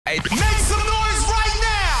Make some noise right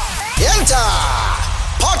now! Enter!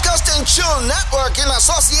 Podcast and Chill Network in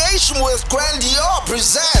association with Grandeur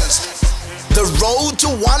presents the Road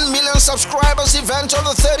to 1 Million Subscribers event on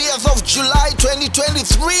the 30th of July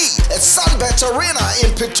 2023 at SUNBET AREANA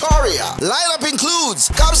in Pretoria. Lineup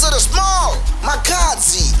includes Gqeberha the Small,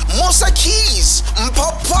 Makazi, Musa Keys,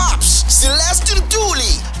 Mbha Pops, Celestine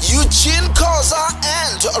Dooley, Eugene Koza,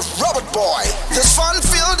 and Robert Boy. This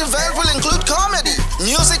fun-filled event will include comedy,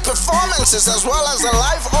 music performances, as well as a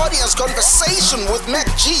live audience conversation with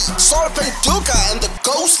MacG, Sol Penduka, and the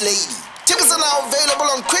Ghost Lady. Tickets are now available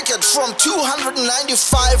on Cricket from 295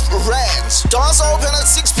 rands. Doors open at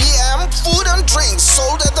 6 p.m. Food and drinks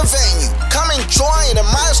sold at the venue. Come and join a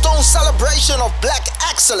milestone celebration of Black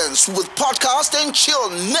excellence with Podcast and Chill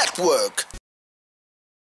Network.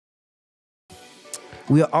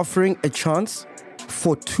 We are offering a chance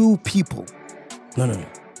for 2 people. No.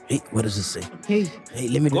 Hey, what does it say? Hey,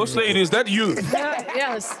 let me... Ghost Lady, is that you?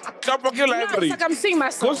 Yes. Stop fucking library. It's like I'm seeing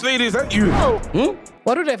myself. Ghost Lady, is that you?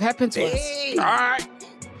 What would have happened to us? Alright.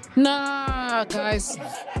 Nah, guys.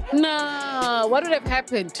 Nah, what would have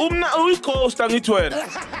happened? We ghost and it went.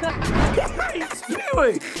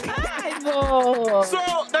 No. So,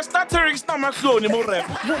 the stuttering stomach flow in the rap.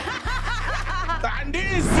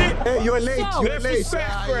 Hey, you're late. So- You're late.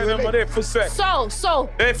 For sec. So.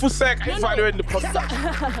 Hey, for sec. If I do it in the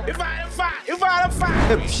podcast. If I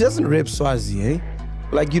don't She doesn't rap Swazi, eh?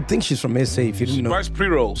 Like, you'd think she's from SA if you didn't know. buys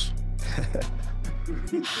pre-rolls.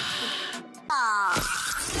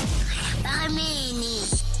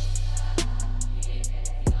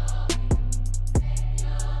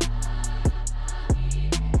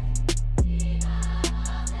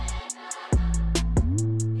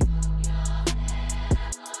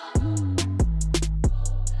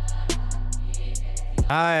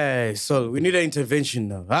 Aye, so we need an intervention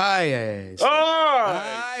now. Aye.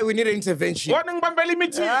 Aye, we need an intervention. What Ngbambeli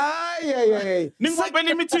meeting? Aye.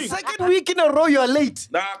 Ngbambeli meeting. Second week in a row, you're late.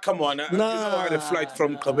 Nah, come on. You know I had a flight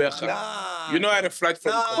from Gqeberha. You know I had a flight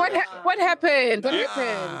from Gqeberha. What happened? What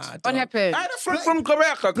happened? I had a flight from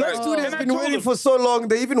Gqeberha. Black guys. Studio has And I been told waiting them, for so long.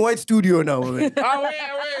 They're even white studio now. wait.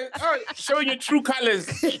 Oh, showing your true colors.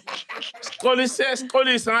 No,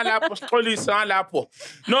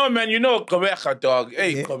 man, you know Gqeberha, dog.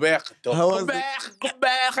 Hey, Gqeberha, dog. How was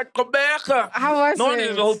Gqeberha. How was No one it?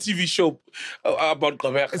 has a whole TV show about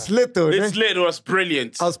Gqeberha. It's lit though. It's eh? lit. It was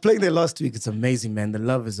brilliant. I was playing there last week. It's amazing, man. The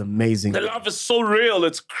love is amazing. The love is so real.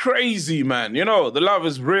 It's crazy, man. You know, the love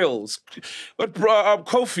is real. But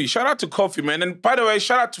Kofi, shout out to Kofi, man. And by the way,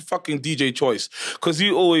 shout out to fucking DJ Choice. Because he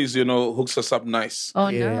always, you know, hooks us up nice. Oh,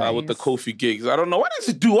 nice. With the Kofi gigs. I don't know. What does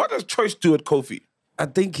he do? What does Choice do at Kofi? I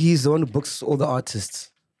think he's the one who books all the artists.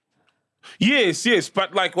 Yes.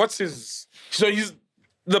 But like, what's his... So he's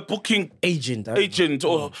the booking Agent.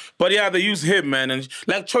 but yeah, they use him, man. And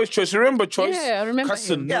like Choice. Remember Choice? Yeah, I remember him.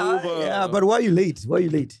 Casanova. Yeah, but why are you late? Why are you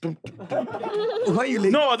late? No,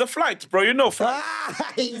 the flight, bro. You know, flight.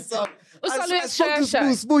 I spoke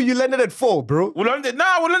to Smooth. You landed at 4, bro. We landed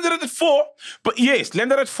at 4. But yes,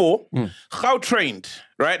 landed at 4. How trained,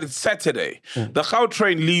 right? It's Saturday. The how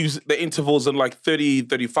train leaves the intervals in like 30,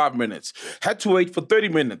 35 minutes. Had to wait for 30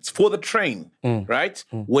 minutes for the train, right?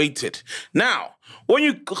 Waited. Now, when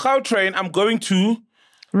you how train, I'm going to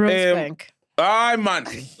Rosebank. Man.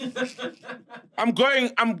 I'm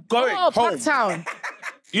going Oh, home. Parktown.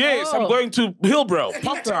 Yes, I'm going to Hillbrow,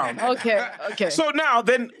 Poptown. Okay. So now,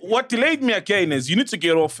 then, what delayed me again is you need to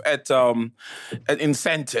get off at in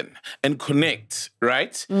Sandton and connect,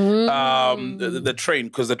 right? The train,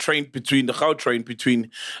 because the train between the Gau train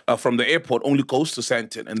from the airport only goes to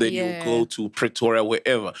Sandton, and then you go to Pretoria,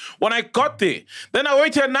 wherever. When I got there, then I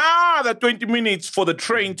waited another 20 minutes for the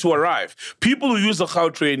train to arrive. People who use the Gau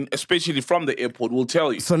train, especially from the airport, will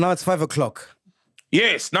tell you. So now it's 5 o'clock.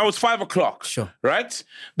 Yes, now it's 5 o'clock. Sure. Right?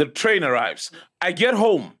 The train arrives. I get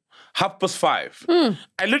home, 5:30.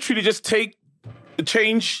 I literally just take the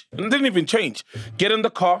change, and didn't even change. Get in the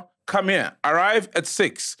car, come here. Arrive at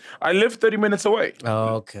 6. I live 30 minutes away.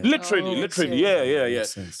 Oh, okay. Literally. Makes Yeah.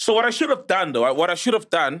 sense. So what I should have done, though,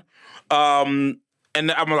 and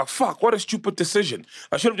I'm like, fuck, what a stupid decision.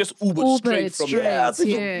 I should have just Ubered straight from straight. there. I think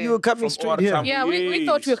you were coming straight here. Watertown. Yeah, we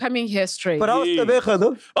thought we were coming here straight. But how's Gqeberha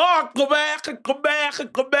though? Oh, Gqeberha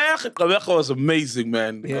was amazing,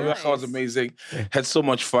 man. Gqeberha was amazing. Had so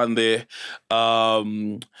much fun there. I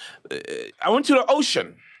went to the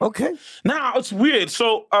ocean. Okay. Now, it's weird.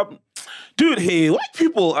 So, dude, hey, white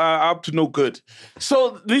people are up to no good.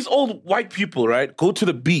 So these old white people, right, go to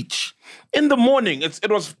the beach. In the morning, it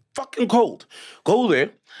was fucking cold. Go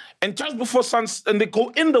there, and just before and they go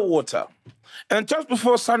in the water. And just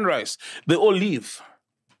before sunrise, they all leave.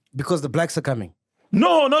 Because the blacks are coming.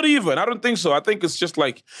 No, not even. I don't think so. I think it's just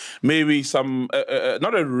like maybe some,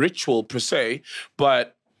 not a ritual per se,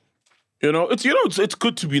 but it's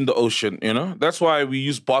good to be in the ocean. That's why we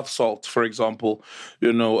use bath salt, for example.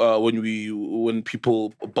 When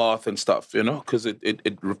people bath and stuff. Because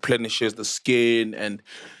it replenishes the skin and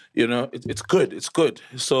it's good. It's good.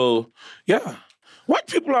 So yeah, white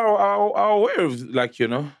people are aware of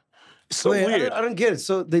It's so weird. I don't get it.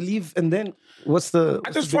 So they leave and then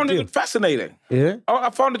I just found it fascinating. Yeah?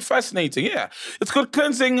 I found it fascinating, yeah. It's got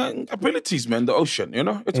cleansing abilities, man, the ocean,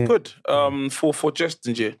 It's good for just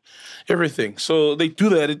everything. So they do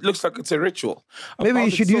that. It looks like it's a ritual. Maybe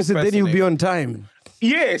you should use it, then you'll be on time.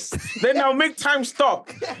 Yes, then I'll make time stop,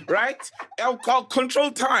 right? I'll control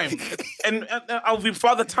time, and I'll be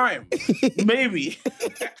father time, maybe.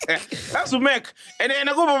 That's what make. And then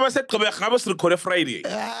I go by said, "I must record Friday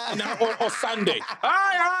or Sunday."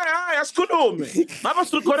 Aye, that's good, man. I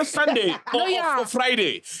must record Sunday or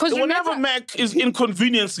Friday. Whenever Mac is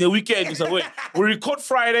inconvenienced, the weekend is away. We record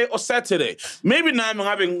Friday or Saturday. Maybe now I'm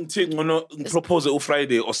having to propose it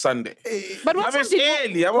Friday or Sunday. But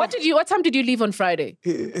what time did you leave on Friday?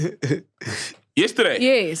 Yesterday?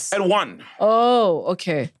 Yes. At 1. Oh,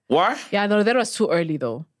 okay. Why? Yeah, no, that was too early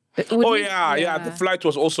though. The flight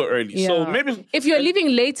was also early. Yeah. So maybe if you're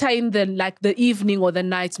leaving later in the evening or the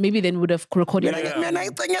night, maybe then would have recorded. Hey,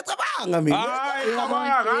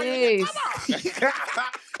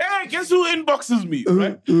 guess who inboxes me?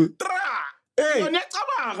 Right? Hey.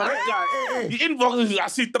 He inboxes, I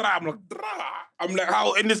see Tra. I'm like,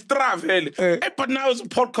 how? In this Tra, hey, but now it's a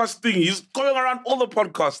podcast thing. He's going around all the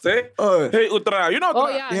podcasts, eh? Hey, Utra. You know Tra? Oh,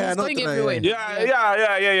 yeah, he's going everywhere.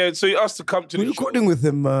 Yeah. So he asked to come to the show. We're recording with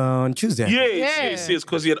him on Tuesday. Yes,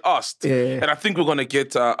 because he had asked. Yeah. And I think we're going to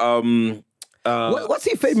get... what's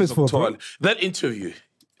he famous for, bro? That interview.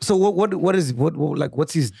 So what is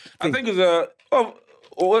what's his thing? I think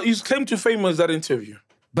it's his claim to fame was that interview.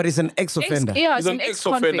 But it's an ex-offender. He's an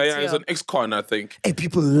ex-offender. Yeah, he's an ex-con, I think. Hey,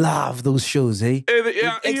 people love those shows, eh?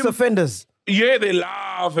 Ex-offenders. Yeah, they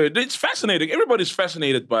love it. It's fascinating. Everybody's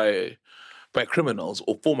fascinated by criminals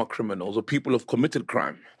or former criminals or people who've committed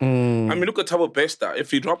crime. I mean, look at Thabo Bester.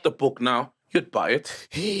 If he dropped a book now, you'd buy it.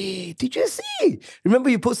 Hey, did you see? Remember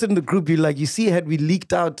you posted in the group, you see, had we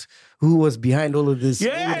leaked out who was behind all of this?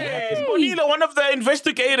 Yeah, Bonilla, one of the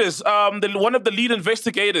investigators, one of the lead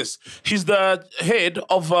investigators. He's the head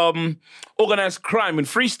of organized crime in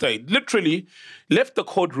Free State. Literally left the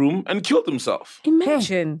courtroom and killed himself.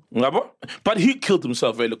 Imagine. But he killed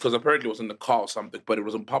himself, because apparently it was in the car or something, but it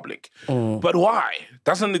was in public. But why?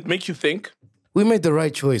 Doesn't it make you think? We made the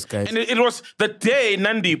right choice, guys. And it was the day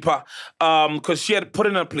Nandipa, because she had put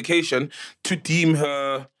in an application to deem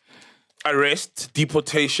her arrest,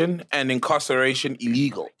 deportation, and incarceration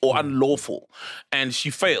illegal or unlawful. And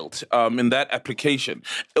she failed in that application.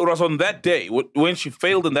 It was on that day, when she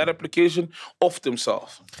failed in that application, offed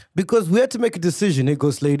himself. Because we had to make a decision,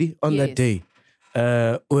 Ghost Lady, on that day.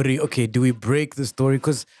 Uri, okay, do we break the story?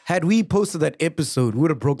 Because had we posted that episode, we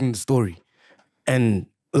would have broken the story. And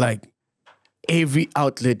every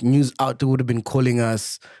news outlet would have been calling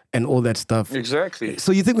us and all that stuff. Exactly.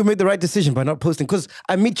 So you think we made the right decision by not posting? Because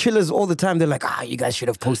I meet chillers all the time. They're like, you guys should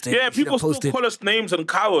have posted. Yeah, people still call us names and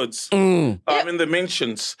cowards in the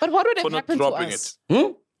mentions. But what would have happened to us?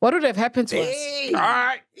 What would have happened to us? All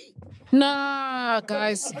right. Nah,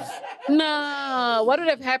 guys. Nah, what would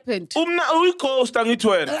have happened? Nothing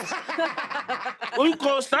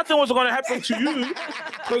was going to happen to you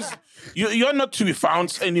because you're not to be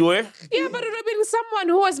found anywhere. Yeah, but it would have been someone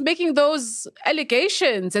who was making those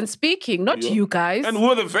allegations and speaking, not you guys. And we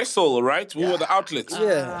were the vessel, right? We were the outlets. And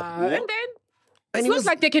then it's not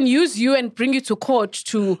like they can use you and bring you to court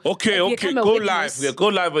to Okay, go live. Yeah, go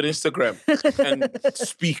live on Instagram and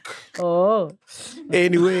speak. Oh.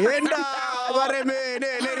 Anyway, ladies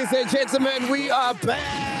and gentlemen, we are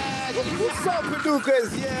back. Soul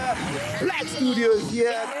producers here, Black Studios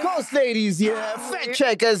here, Ghost Ladies here, Fact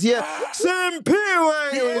Checkers here,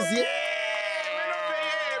 Siphiwe is here.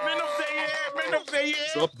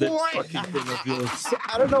 Stop that fucking thing of yours.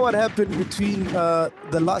 I don't know what happened between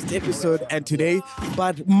the last episode and today,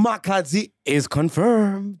 but Makazi is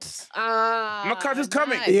confirmed. Makazi's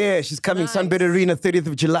coming. Yeah, she's coming. SUNBET AREANA, 30th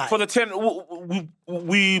of July. For the 10,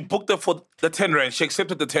 we booked her for the 10 rand. She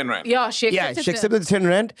accepted the 10 rand. Yeah, she accepted the 10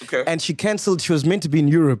 rand. Okay. And she cancelled. She was meant to be in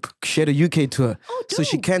Europe. She had a UK tour. Oh, so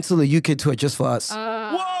she cancelled the UK tour just for us.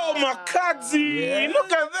 Whoa, Makazi! Makazi.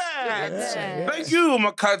 Look at that. Thank you,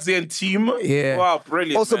 Makazi and team. Yeah. Wow,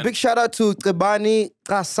 brilliant. Also, man. big shout out to Qebani,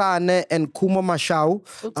 Kasane, and Kuma Mashau.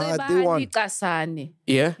 They won. Kasane.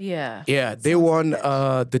 Yeah? Yeah. Yeah, they won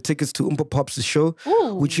the tickets to Umpa Pop's show,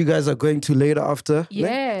 which you guys are going to later after.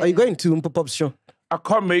 Yeah. Are you going to Umpa Pop's show? I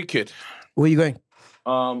can't make it. Where are you going?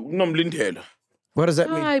 Nomlindhela. What does that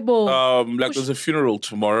mean? Hi, Bo. Like there's a funeral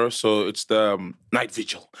tomorrow, so it's the night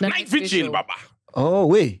vigil. Night vigil, Baba. Oh,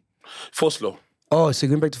 wait. Foslo. Oh, so you're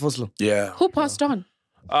going back to Foslo? Yeah. Who passed on?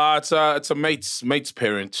 It's a mate's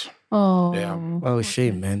parent. Oh. Yeah. Oh,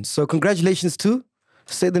 shame, man. So congratulations to,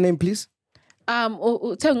 say the name, please.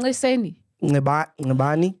 Ngqebani.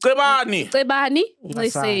 Ngebani. Qebani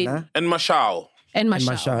Ngqebani. and Mashao. And Masha.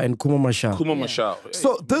 Masha and Kuma Masha. Kuma Mashao.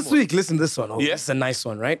 So this week, listen this one. Oh, Yeah. This is a nice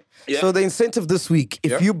one, right? Yeah. So the incentive this week,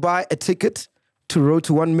 if Yeah. you buy a ticket to Road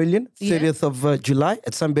to 1 Million, 30th of July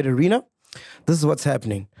at SUNBET Arena, this is what's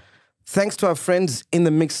happening. Thanks to our friends in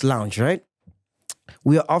the Mix Lounge, right?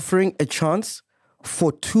 We are offering a chance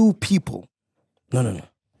for 2 people. No.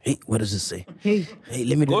 Hey, what does this say? Hey. Hey,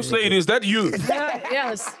 let me do Ghost it. lady, is that you?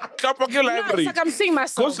 Yes. Kapake No, library. it's like I'm seeing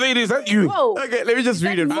myself. Ghost lady, is that you? Whoa. Okay, let me just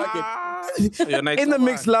read it. Fuck it. In the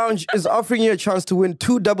Mix Lounge is offering you a chance to win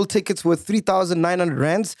 2 double tickets worth 3,900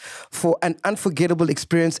 rands for an unforgettable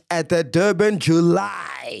experience at the Durban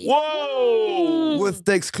July. Whoa! With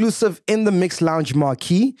the exclusive In the Mix Lounge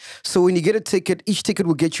marquee. So when you get a ticket, each ticket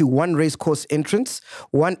will get you 1 race course entrance,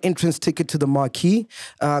 1 entrance ticket to the marquee,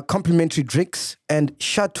 complimentary drinks, and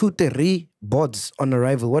charcuterie boards on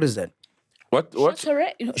arrival. What is that? What?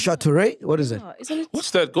 Charcuterie? What is that? Isn't it?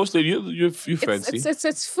 What's that? Ghost lady, you fancy?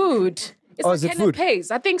 It's food. It's Oh, like is it food? canapes.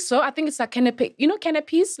 I think so. I think it's like canapé. You know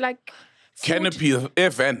canapes? Like food. Canopy,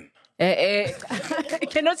 FN.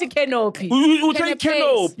 Cannot say canopy. You take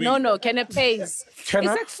canopy. No, canapes.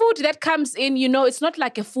 Cana- It's like food that comes in, it's not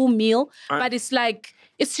like a full meal, but it's like,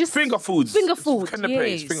 it's just Finger foods. Finger food,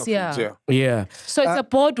 Canapes, yes, finger yeah. foods, yeah. Yeah. So it's a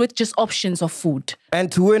board with just options of food.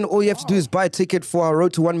 And to win, all you have to do is buy a ticket for our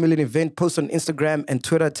Road to 1 Million event. Post on Instagram and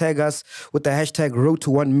Twitter. Tag us with the hashtag Road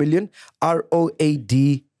to 1 Million.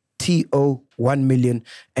 ROADTO 1 million.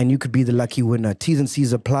 And you could be the lucky winner. T's and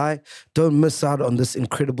C's apply. Don't miss out on this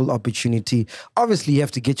incredible opportunity. Obviously, you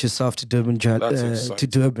have to get yourself to Durban. That's exciting. To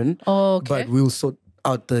Durban. Oh, okay. But we'll sort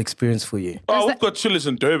out the experience for you. Oh, we've got chillers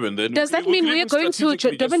in Durban then. Does that mean we're going to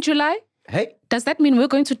Durban July? Hey? Does that mean we're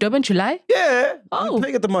going to Durban July? Yeah. Oh. We're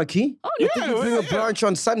playing at the Marquee. Oh, I think we're doing a branch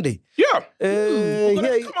on Sunday. Yeah.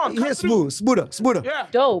 Here, come on, come Spuda. Yeah.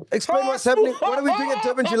 Dope. Explain what's happening. What are we doing at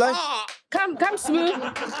Durban July? Come smooth.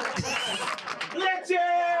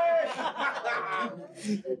 Legend!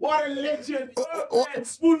 What a legend!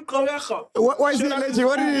 Spoon Gqeberha. Why is he a legend?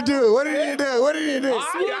 What did he do? What did he do? What did he do? What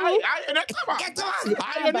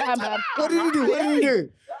did he do? What did he do?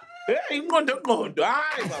 Hey, ngondo.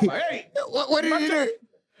 Hayi baba. Hey. What did he do?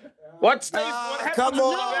 What stays? What happens Come in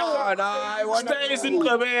on. Gqeberha? Stays in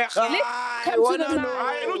Gqeberha. Come to the mic.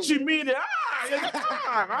 Hayi uJimile.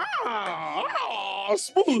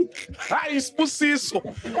 Smooth. Hayi isibusiso.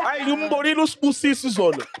 Hayi ngimbonile usibusiso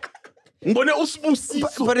izolo. Ngibone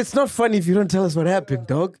usibusiso. But it's not funny if you don't tell us what happened,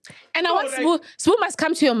 dog. And I want Spoo must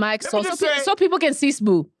come to your mic me just say- so people can see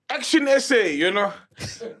Spoo. Action essay,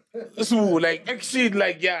 Smooth, like action,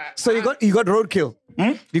 like yeah. So you got roadkill.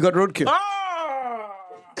 You got roadkill. Ah!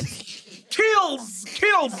 Kills.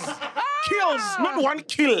 Not one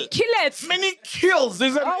kill. Kill it. Many kills.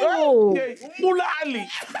 There's a Oh. umbulali.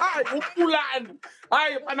 Umbulali.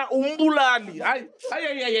 Umbulali.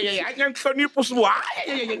 I can't hlonipha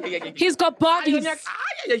uSibu. He's got bodies.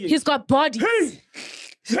 He's got bodies.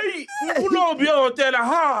 Hey, ulobi hotel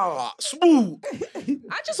Sbu.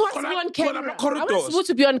 I just want to be on camera. I corridors. want Spoo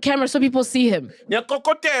to be on camera so people see him.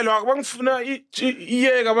 Ngiyakokotelwa bangifuna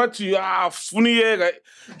iyeka bathi funa iyeka.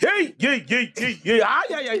 Hey.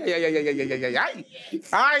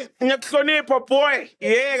 Hayi, ngiyakuhlonipha boy.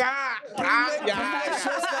 Yeka.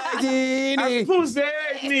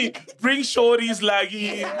 Akuzeni bring shorties like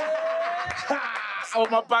him.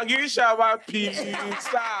 Awamapakisha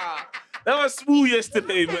abaphilisa. That was Smooth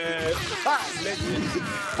yesterday, man.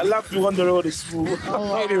 I love you on the road, Smooth.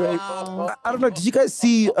 Anyway, I don't know. Did you guys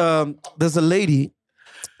see? There's a lady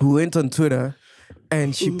who went on Twitter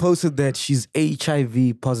and she posted that she's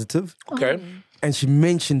HIV positive. okay. And she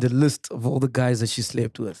mentioned the list of all the guys that she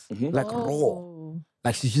slept with. Like raw.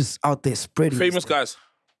 Like she's just out there spreading. Famous guys.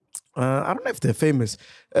 I don't know if they're famous.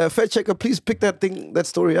 Fact checker, please pick that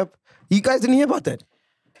story up. You guys didn't hear about that?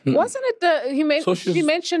 Wasn't it So she's- he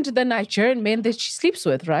mentioned the Nigerian men that she sleeps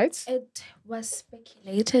with, right? It was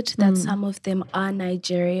speculated that some of them are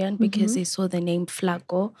Nigerian because they saw the name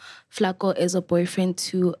Flaco. Flaco is a boyfriend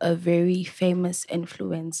to a very famous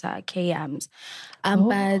influencer, KAMS.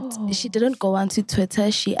 But she didn't go onto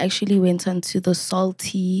Twitter. She actually went onto the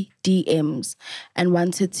salty DMs and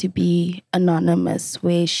wanted to be anonymous,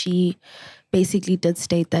 where she basically did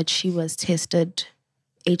state that she was tested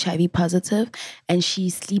HIV positive and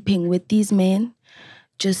she's sleeping with these men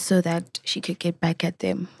just so that she could get back at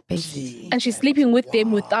them, basically. And she's sleeping with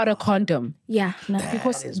them without a condom. Yeah, no,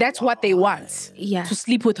 Because that's what they want. yeah. To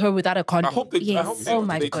sleep with her without a condom. I hope they, I hope Yes. they, Oh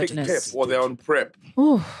my they goodness. take PEP or they're on PrEP.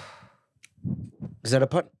 Is that a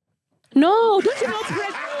pun? No, don't you know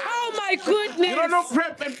PrEP? Oh my goodness. You don't know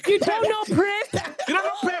PrEP. You don't know PrEP? You don't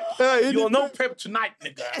know PEP. You'll know PEP tonight,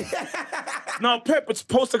 nigga. No, PEP, it's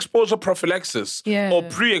post-exposure prophylaxis. Yeah. Or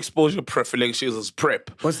pre-exposure prophylaxis is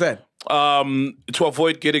PrEP. What's that? To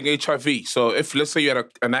avoid getting HIV. So if, let's say you had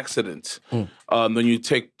an accident, then you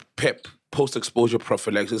take PEP, post-exposure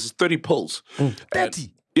prophylaxis. It's 30 pills.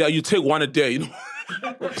 30? Yeah, you take one a day, you know.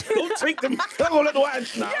 Don't take them. Don't let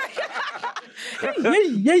watch now.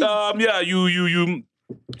 Yeah,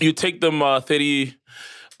 you take them 30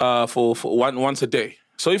 for once a day.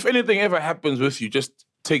 So if anything ever happens with you, just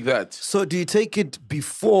take that. So do you take it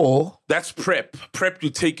before? That's PrEP. PrEP, you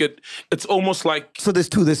take it. It's almost like So there's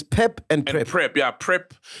two. There's PEP and and PrEP. PrEP. Yeah,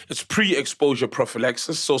 PrEP. It's pre-exposure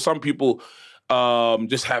prophylaxis. So some people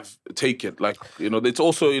just take it. Like, you know, it's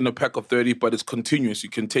also in a pack of 30, but it's continuous. You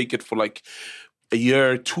can take it for like a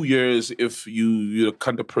year, 2 years if you're the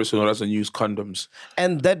kind of person who doesn't use condoms.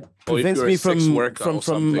 And that Or if prevents you're a me sex from worker or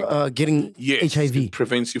something. getting Yes, HIV. it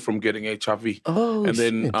prevents you from getting HIV. Oh, and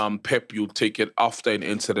then shit. PEP, you take it after an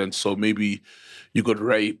incident. So maybe you got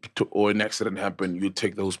raped or an accident happened, you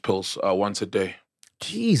take those pills once a day.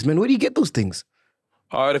 Jeez, man, where do you get those things?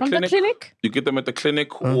 At a From the clinic? You get them at the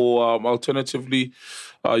clinic, or alternatively,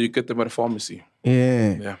 you get them at a pharmacy.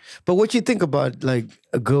 Yeah. Yeah. But what you think about like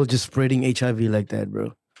a girl just spreading HIV like that,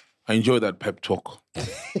 bro? I enjoy that pep talk.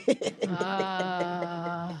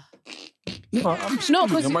 No,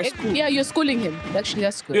 because Am I schooling? yeah, you're schooling him. Actually,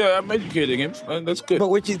 that's good. Yeah, I'm educating him. And that's good. But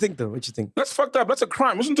what you think though? What you think? That's fucked up. That's a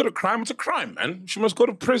crime. Listen to the crime. It's a crime, man. She must go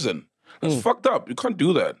to prison. That's fucked up. You can't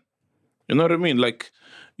do that. You know what I mean? Like,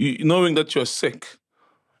 you knowing that you're sick.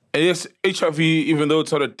 And yes, HIV, even though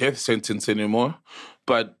it's not a death sentence anymore,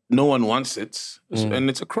 but no one wants it. And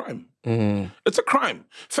it's a crime. It's a crime.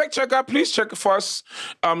 Fact checker, please check for us.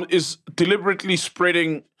 Is deliberately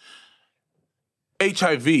spreading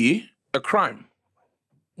HIV a crime?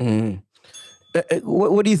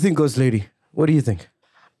 What do you think, Ghost Lady? What do you think?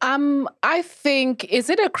 I think, is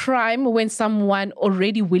it a crime when someone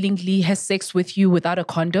already willingly has sex with you without a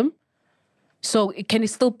condom? So can it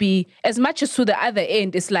still be, as much as to the other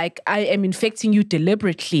end, it's like I am infecting you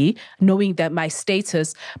deliberately, knowing that my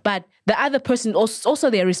status, but the other person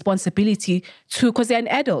also their responsibility to, because they're an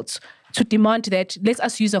adult, to demand that let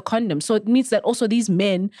us use a condom. So it means that also these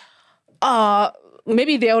men are,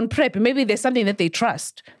 maybe they're on PrEP, maybe there's something that they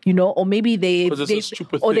trust, you know, or maybe they 'Cause it's a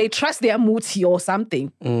stupid or they thing. trust their muti or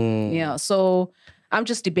something. Yeah, so I'm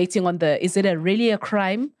just debating on is it really a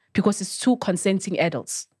crime? Because it's two consenting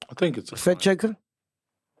adults. I think it's a Fact checker?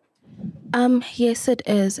 Yes, it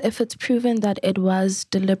is. If it's proven that it was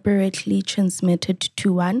deliberately transmitted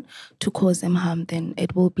to one to cause them harm, then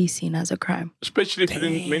it will be seen as a crime. Especially if you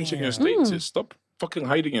didn't mention your status. Stop fucking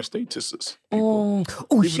hiding your statuses. Oh,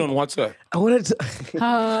 Even shit. on WhatsApp. I wanted to.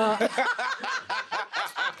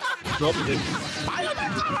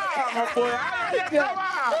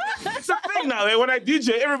 It's a thing now. When I DJ,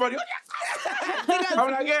 everybody.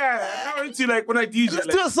 I'm like, yeah. I want to like when I DJ. Let's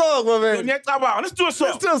do a song, my man. Let's do a song.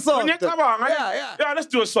 Let's do a song. Yeah, let's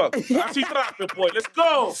do a song. I see traffic, boy. Let's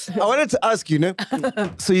go. I wanted to ask you, no?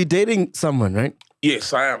 So you're dating someone, right?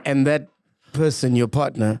 Yes, I am. And that person, your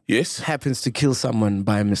partner, Yes. happens to kill someone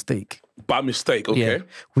by mistake. By mistake, okay.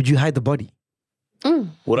 Would you hide the body?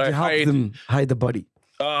 Would I You help hide? them hide the body.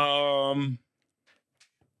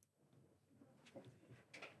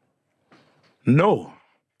 No.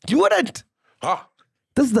 You wouldn't.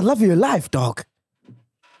 This is the love of your life, dog.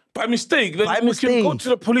 By mistake. Then By we can go mistake. to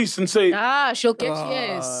the police and say, She'll get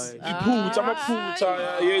yes. Puta, ama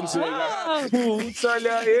puta yenzeka. Puta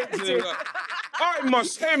yenzeka. Hey,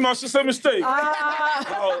 Moss, it's a mistake.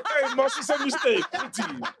 Hey, Moss, it's a mistake.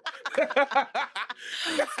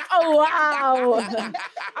 Oh, wow. I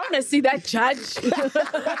want to see that judge.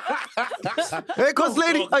 Hey, Ghost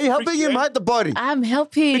Lady, are you helping him hide the body? I'm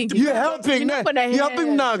helping. You're helping, You're not ne? gonna You're helping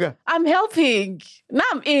help. Naga. I'm helping. Now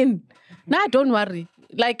I'm in. Now don't worry.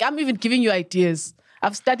 Like, I'm even giving you ideas.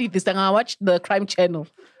 I've studied this and I watched the crime channel.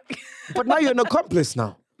 But now you're an accomplice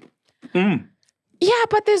now. Yeah,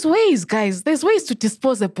 but there's ways, guys. There's ways to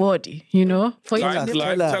dispose a body, you know? For you Like, to-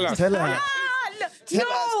 tell us. Tell us.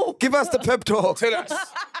 No! Give us the pep talk. Tell us.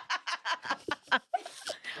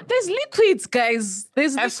 There's liquids, guys.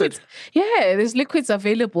 There's Acid. liquids. Yeah, there's liquids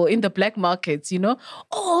available in the black markets, you know?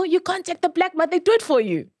 Oh, you contact the black market, they do it for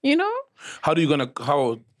you, you know? How do you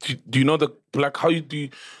you know the black, where do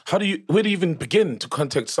you even begin to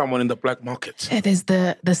contact someone in the black market? Yeah, there's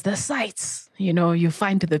the sites, you know, you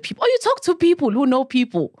find the people. Or you talk to people who know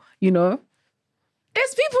people, you know?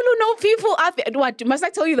 There's people who know people out there. What, must I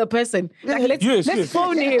tell you the person? Like, let's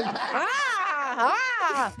phone him.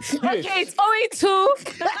 Okay, it's 082.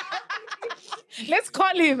 Let's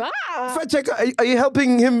call him. Fact checker, are you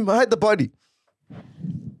helping him hide the body?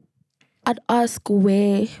 I'd ask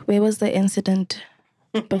where was the incident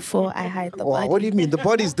before I hide the body. What do you mean? The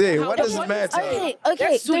body's there. What does it matter? Okay.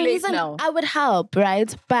 That's too The late reason now. I would help,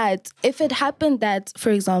 right? But if it happened that, for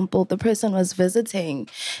example, the person was visiting,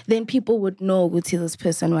 then people would know this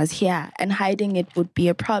person was here, and hiding it would be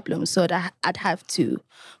a problem. So I'd have to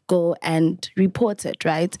go and report it,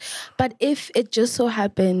 right? But if it just so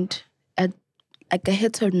happened at like a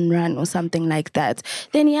hit and run or something like that,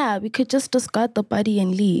 then yeah, we could just discard the body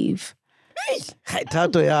and leave. Hey,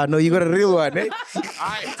 Tato, yeah, no, you got a real one, eh?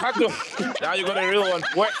 Aye, Tato. Now you got a real one,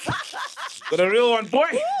 boy. Got a real one, boy.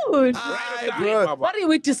 Dude, Aye, bro. why do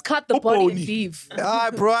we discard the body and leave? Aye,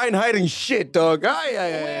 bro, I ain't hiding shit, dog.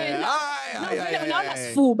 Aye.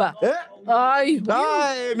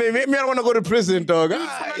 Me, I don't want to go to prison, dog.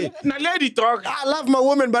 Aye. Now, lady dog. I love my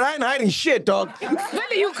woman, but I ain't hiding shit, dog.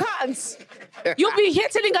 Really, you can't. You'll be here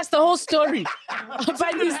telling us the whole story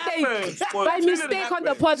by mistake. By mistake on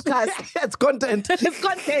the podcast. That's content. It's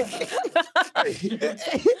content.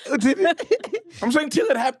 I'm saying till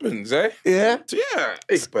it happens, eh? Yeah? Yeah.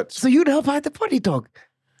 Hey, but So you'd help hide the body, dog?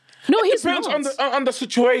 No, he's depends not. on the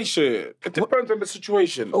situation. It depends on the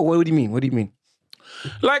situation. Oh, what do you mean? What do you mean?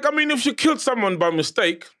 Like, I mean, if you killed someone by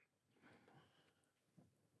mistake,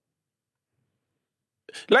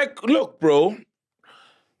 like, look, bro,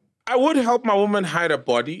 I would help my woman hide a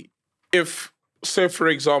body if, say, for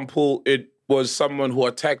example, it was someone who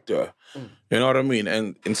attacked her. You know what I mean?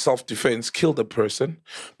 And in self-defense, killed a person.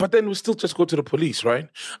 But then we still just go to the police, right?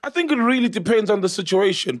 I think it really depends on the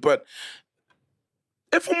situation. But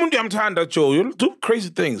if I'm Thando, Joe, you'll do crazy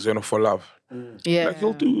things, you know, for love. Yeah. Like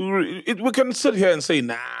you'll do. We can sit here and say,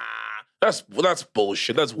 nah, that's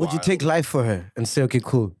bullshit. That's Would you wild. take life for her and say, okay,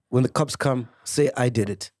 cool. When the cops come, say, I did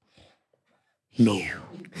it. No.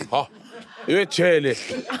 Oh, you're chilling.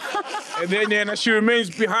 And then she remains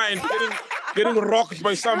behind, getting rocked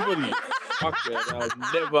by somebody. Fuck that.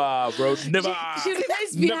 Never, bro. Never. She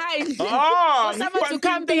remains behind. Ah, For someone to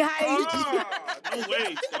come behind. No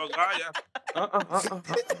way, dog. Yeah.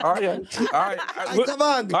 Come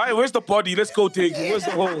on. All right, where's the body? Let's go take it. Where's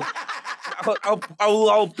the hole?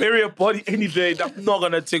 I'll bury a body any day. I'm not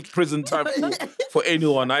gonna take prison time for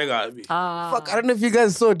anyone. I gotta be. Fuck, I don't know if you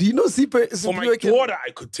guys saw. Do you know Siphiwe? For my daughter, I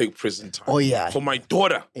could take prison time. Oh, yeah. For my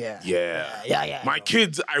daughter. Yeah. My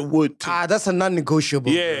kids, I would take. That's a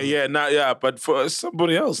non-negotiable. Yeah. But for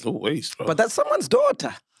somebody else, no waste, bro. But that's someone's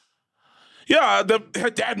daughter. Yeah, her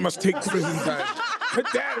dad must take prison time. Her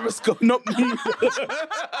dad must go, not me.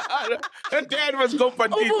 Her dad must go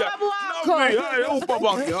patita.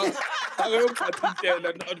 Not me.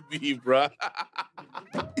 Not me, bro.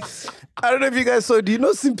 I don't know if you guys saw. Do you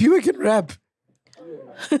know Siphiwe Can Rap?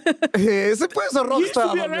 Siphiwe's a rock He used to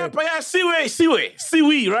star. be a my man. rapper. Yeah,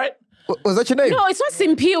 Siwe, right? Was that your name? No, it's not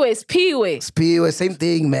Siphiwe, it's Piwe. Siphiwe, same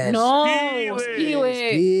thing, man. No,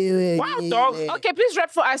 Siphiwe. Piwe. Wow, dog. Okay, please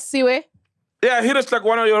rap for us, Siwe. Yeah, hit us like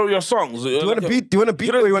one of your songs. Do you want to beat? Do you want to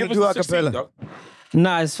beat or you want to do a cappella?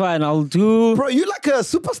 Nah, it's fine. I'll do. Bro, you like a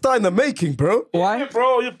superstar in the making, bro. Why? Yeah,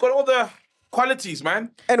 bro, you've got all the qualities,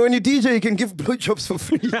 man. And when you DJ, you can give blowjobs for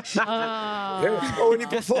free. Yeah. Or when he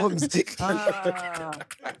performs.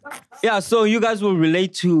 Yeah, so you guys will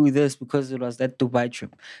relate to this because it was that Dubai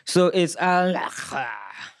trip. So it's Damn,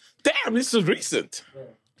 this is recent.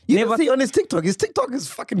 You Never- never see on his TikTok. His TikTok is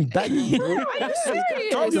fucking banging, bro.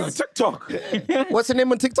 Tell me on TikTok. What's the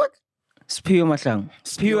name on TikTok? Siphiwe Mahlang.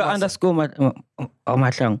 Siphiwe _ Oh,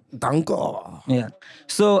 my tongue. Danko. Yeah.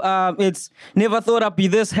 So it's never thought I'd be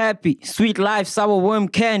this happy. Sweet life, sour worm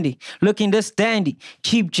candy. Looking this dandy.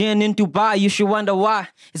 Cheap gin in Dubai, you should wonder why.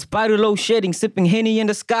 It's body low shedding, sipping Henny in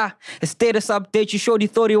the sky. A status update, you shorty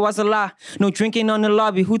thought it was a lie. No drinking on the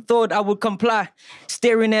lobby, who thought I would comply?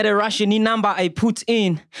 Staring at a Russian number I put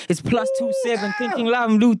in. It's +27, thinking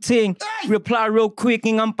love looting. Reply real quick,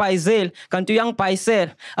 I'm Paizel. Kantu yang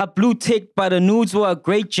Paisel. A blue tick, but the nudes were a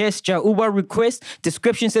great gesture. Uber request,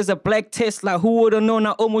 description says a black Tesla. Who would have known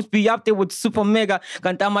I almost be up there with Super Mega?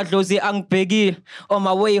 Kantama Dlozi ang pegil. On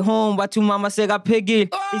my way home, Batu Mama Sega pegil.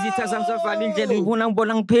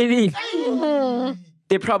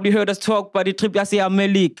 They probably heard us talk, but the trip I say I'm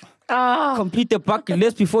Malik. Complete the bucket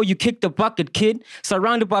list before you kick the bucket, kid.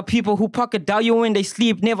 Surrounded by people who pocket dial you when they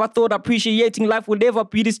sleep. Never thought appreciating life would ever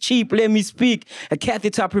be this cheap. Let me speak. A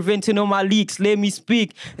catheter preventing all my leaks. Let me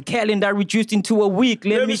speak. A calendar reduced into a week.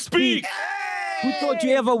 Let me speak. Who thought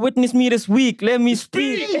you ever witnessed me this week? Let me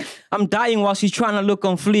speak. I'm dying while she's trying to look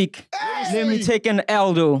on fleek. Let me take an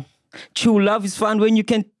Aldo. True love is fun when you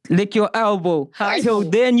can lick your elbow. Till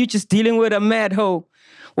then, you're just dealing with a mad hoe.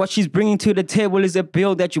 What she's bringing to the table is a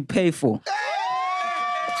bill that you pay for.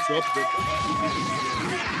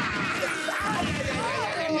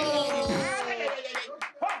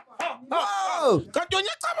 Oh!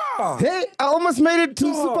 Hey, I almost made it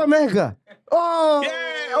to Super Mega. Oh!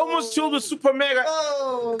 Yeah, almost chilled with Super Mega.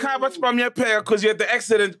 Kai, what's from your pair? Because you had the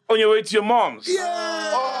accident on your way to your mom's.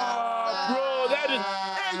 Yeah! Oh, bro, that is...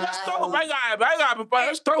 Hey, that's dope. I got it, but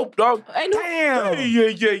that's dope, dog. Damn!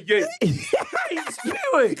 Yeah. Hey,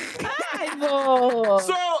 spirit.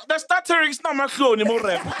 So, the stuttering is not my clone anymore,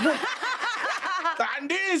 rap. And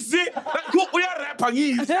this is we are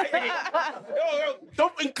rapping.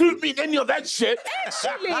 Don't include me in any of that shit.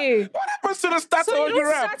 Actually. What happens to the stutter So when you you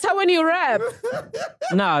don't rap? stutter when you rap.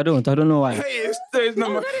 Nah, I don't know why. Hey, it's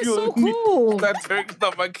not my that is clone. so cool. Stuttering's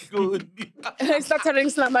not my clone.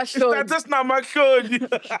 Stuttering's not my show. That's not my clone.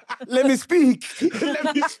 Let me speak.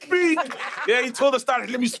 Let me speak. Yeah, he told the starter,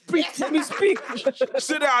 let me speak.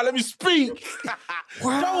 Sit down, let me speak.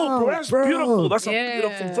 Wow, bro, that's beautiful. That's a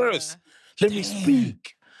beautiful verse. Let me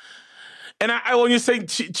speak. And I when you say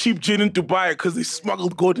cheap gin in Dubai because they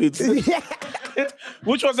smuggled goods,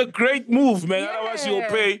 which was a great move, man. Otherwise, you'll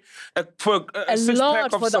pay for a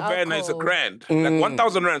six-pack of Savannah is $1,000. Like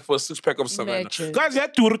 1,000 rand for a six-pack of Savannah. Imagine. Guys, you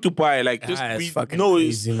had to Dubai. Like, just it's be fucking know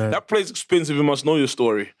crazy, man. that place expensive. You must know your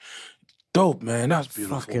story. Dope, man. That's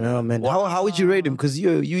beautiful. Fucking hell, man. How would you rate him? Because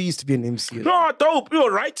you used to be an MC. No, dope. You're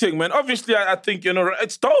writing, man. Obviously, I think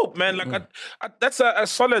it's dope, man. Like that's a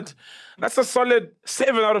solid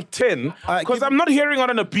 7 out of 10. Because I'm not hearing it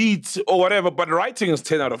on a beat or whatever, but writing is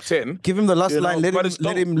 10 out of 10. Give him the last You know, line. but it's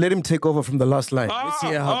Let him take over from the last line. Let's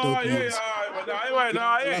see how dope he is.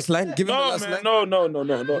 Last line? Give him the last line. No.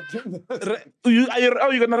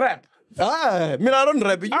 Are you gonna rap? I don't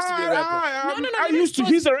rap. You used to be a rapper. No, I used to.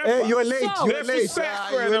 He's a rapper. Hey, you're late. So- You're late.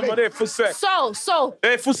 You're late. For sec. So.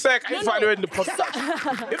 Hey, for sec. I evaluate the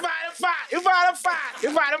podcast. If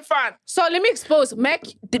I'm fine. So let me expose. Mac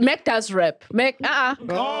does rap. Mac,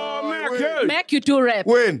 Oh, man, good. Mac, you do rap.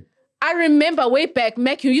 When? I remember way back,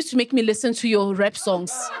 Mac, you used to make me listen to your rap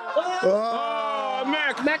songs. Oh,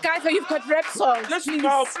 Mac. Mac, I think you've got rap songs. Let's please.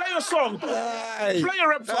 go. Play your song. Play your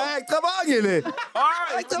rap song. Hey, come on, Gile. All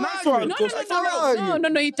right. Nice one.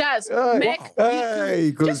 No, he does. Mac,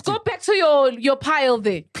 Hey, just go back to your pile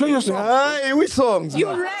there. Play your song. Hey, which songs? You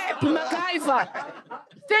rap, MacGyver.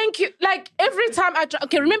 Thank you. Like every time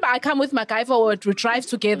remember I come with MacGyver or we drive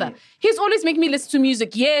together. He's always making me listen to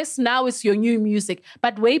music. Yes, now it's your new music,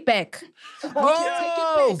 but way back.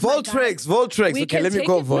 Oh, Voltrex. Okay, let me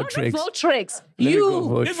go Voltrex. Voltrex.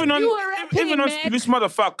 Even on you were rapping, Mac. this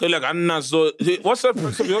motherfucker, like Annazo. What's that?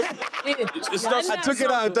 It's not. I took it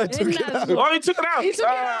out. Oh, he took it out. He took it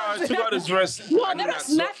out. He took out his rest. No, that was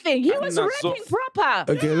nothing. He was rapping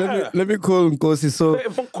proper. Okay, let me call Nkosi. So,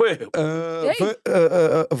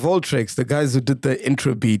 Voltrex, the guys who did the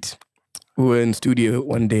intro beat, we were in studio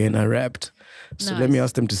one day and I rapped. So let me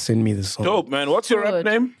ask them to send me the song. Dope, man. What's your rap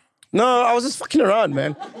name? No, I was just fucking around,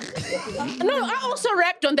 man. No, I also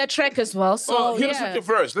rapped on that track as well. So Hit us with your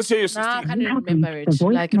verse. Let's hear your 16. Nah, I can't remember it.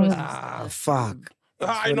 Like it was. Fuck.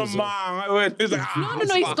 I know, man.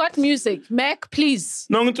 No, he's got music. Mac, please.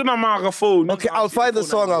 No, Okay, I'll find the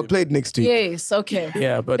song. I'll play it next week. Yes, okay.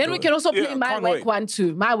 Yeah, but then we can also play my can't work wait. one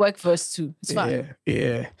too. My work verse too. It's fine.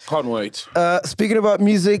 Yeah. Can't wait. Speaking about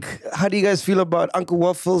music, how do you guys feel about Uncle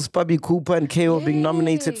Waffles, Bobby Cooper, and KO being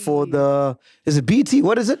nominated for is it BT?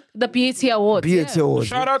 What is it? The BET Awards. BET Awards.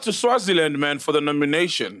 Shout out to Swaziland, man, for the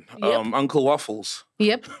nomination. Yep. Uncle Waffles.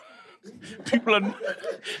 Yep. People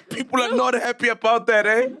are not happy about that,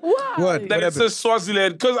 eh? Why? What? That it says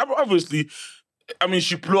Swaziland. Because obviously, I mean,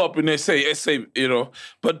 she blew up in SA, you know.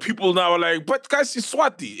 But people now are like, but guys, she's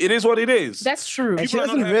Swati. It is what it is. That's true. She People are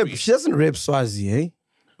not doesn't rap. happy. She doesn't rap Swazi, eh?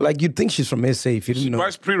 Like you'd think she's from SA if you didn't know.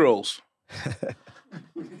 Buys pre-rolls.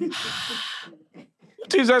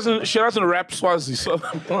 She doesn't rap Swazi, so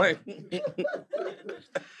I'm like...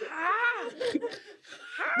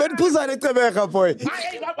 But Puzane Gqeberha, boy.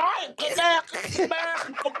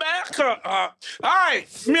 Hi,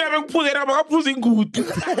 me having put it up, I'm putting good.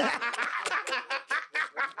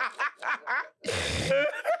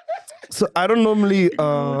 So I don't normally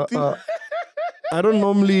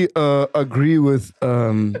agree with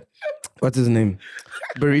what's his name?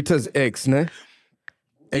 Burrito's ex, ne?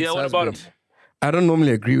 Yeah, what about him? I don't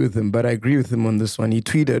normally agree with him, but I agree with him on this one. He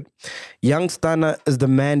tweeted, Young Stunner is the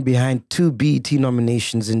man behind 2 BET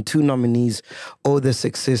nominations and 2 nominees owe their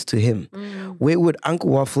success to him. Where would Uncle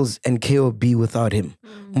Waffles and KO be without him?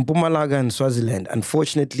 Mpumalanga and Swaziland.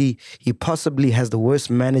 Unfortunately, he possibly has the worst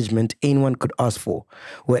management anyone could ask for,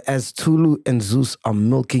 whereas Tulu and Zeus are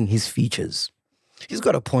milking his features. He's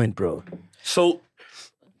got a point, bro. So...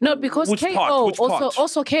 No, because Which KO part? Which part?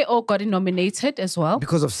 also KO got nominated as well.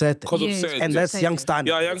 Because of Seth. Because Yes. of Seth. And that's Young Stunner.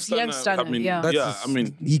 Yeah, Young Stunner. I mean, yeah. That's I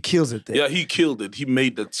mean... he kills it there. Yeah, he killed it. He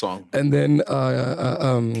made that song. And then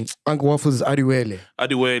Uncle Waffles Adiwele.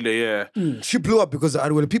 Adiwele, yeah. She blew up because of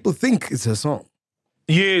Adiwele. People think it's her song.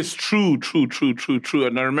 Yes, true.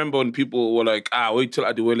 And I remember when people were like, wait till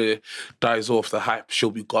Adiwele dies off the hype,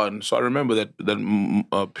 she'll be gone. So I remember that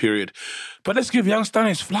period. But let's give Young Stunner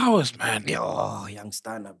his flowers, man. Oh, Young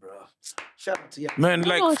Stunner, bro. Shout out to Young. Man,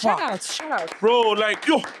 like, fuck. Shout out. Bro, like,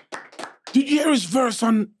 yo, did you hear his verse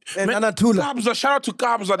on Nanatula. Kabza? Shout out to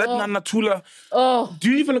Kabza, that Nanatula. Oh.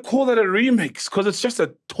 Do you even call that a remix? Because it's just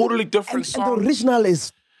a totally different And the song. original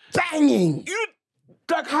is banging.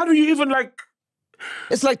 Like, how do you even, like...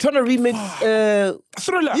 It's like trying to remix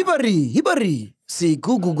Thriller. Hibari. See,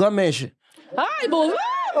 Gugu Gamesh. Hi, boy.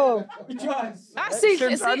 See,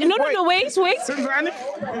 no, wait. Senzani?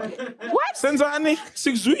 What? Senzani?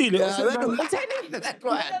 Sikuzwile.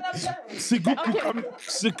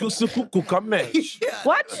 Sikuku kamesh.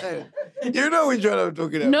 What? You know which one I'm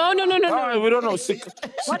talking about. No. We don't know.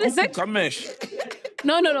 What is it? Kamesh.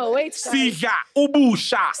 No, wait. Sidla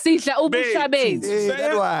ubusha. Sidla ubusha bethu. Say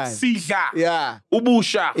that it. one. Sidla Yeah.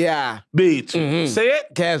 ubusha Yeah. bethu. Say it.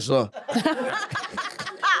 Castle.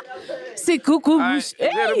 Sikuku.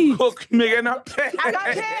 Let Hey. him cook, making up peg.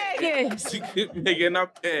 Akapeke. Making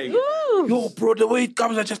up peg. Ooh. Yo, bro, the way it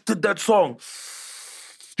comes, I just did that song.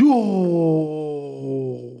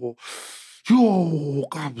 Yo,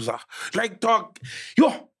 Kabza. Like, dog,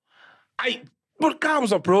 but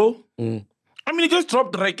Kabza, bro. I mean, he just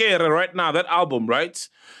dropped Riky right now, that album, right?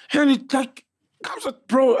 And it's like, Kabza,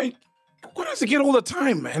 bro, where does he get all the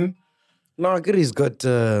time, man? No, he's got,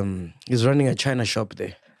 he's running a China shop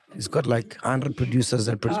there. He's got like 100 producers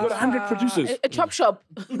that produce. He's got 100 producers. A chop shop.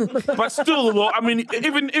 But still, though, I mean,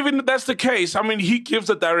 even if that's the case, I mean, he gives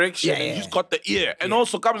the direction and Yeah. he's got the ear. And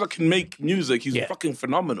also, Kabza can make music. He's fucking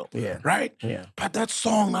phenomenal. Yeah. Right? Yeah. But that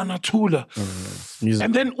song, Nanatula. Music.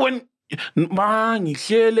 And then when... Yo,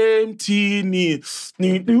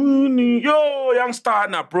 Young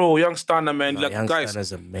Stunner, bro. Young Stunner, man. Like, Young guys,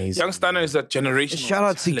 Stunner's amazing. Young Stunner is a generational Shout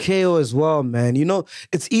out to talent. KO as well, man. You know,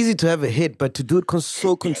 it's easy to have a hit, but to do it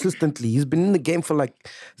so consistently. He's been in the game for like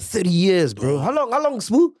 30 years, bro. How long,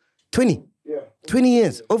 Smooth? 20? Yeah. 20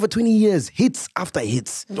 years. Over 20 years. Hits after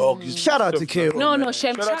hits. Dog, Shout out to KO. No,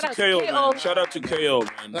 shame. Shout out to KO, man. Shout out to KO,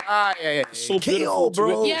 man. Yeah. So KO, beautiful to bro.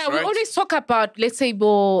 witness, Yeah, we right? always talk about, let's say,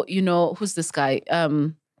 Bo, you know, who's this guy? I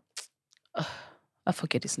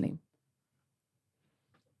forget his name.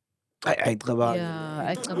 I Yeah, I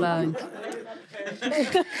cabang.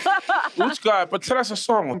 Which guy? But tell us a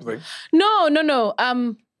song or something. No.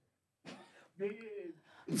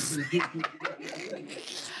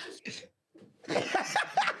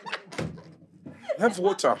 Have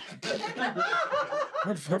water.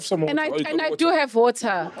 Have some water. And Oh, you got I water. do have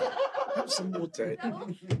water. Have some water.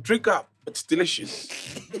 Drink up. It's delicious.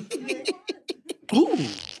 Ooh.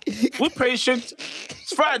 We're patient.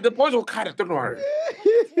 It's fine. The boys will cut it. Don't worry.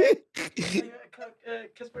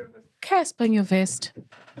 Casper in your vest.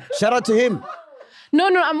 Shout out to him. No,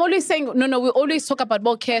 I'm always saying, no, we always talk about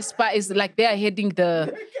Bo Casper is like they are heading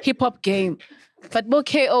the hip-hop game. But Bo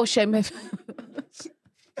KO, shame. It's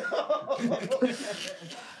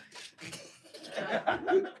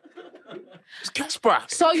Casper.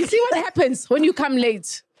 So you see what happens when you come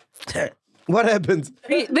late? What happens?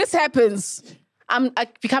 This happens. I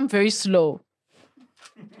become very slow.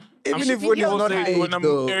 Even if when it's not saying late, when I'm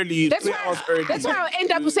though. early, That's 3 hours early. why I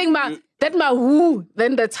end up saying my woo,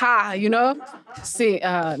 then the ta, you know? See,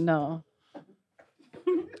 no.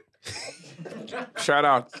 Shout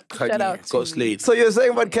out, Shout out to Ghost Lady. So you're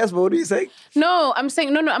saying about Casper, what are you saying? No, I'm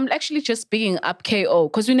saying, no, I'm actually just bigging up KO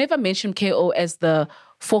because we never mentioned KO as the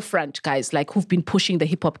forefront guys, like who've been pushing the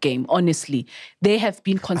hip hop game, honestly. They have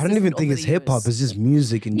been I consistent. don't even think over it's the hip hop, years. it's just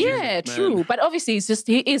music and Yeah, true. But obviously, it's just,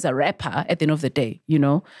 he is a rapper at the end of the day, you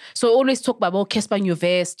know? So always talk about, Casper in your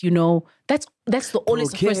vest, you know? That's the always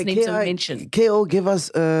the first name to mention. KO give us,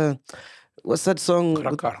 what's that song?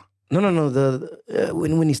 Karakara. No,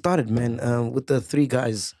 when he started, man, with the 3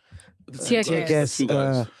 guys. Tear gas. Two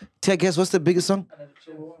guys. Tear gas, what's the biggest song?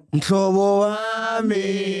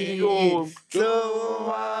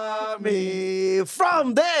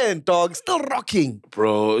 From then, dog, still rocking.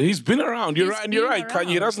 Bro, he's been around. You're He's right. And you're been right.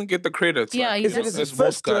 Kanye around. doesn't get the credit. Yeah, he Is it doesn't. his There's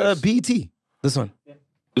most first guys. BET? This one.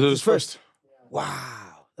 Is it his first? first?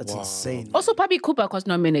 Wow, that's insane. Also, Papi Cooper was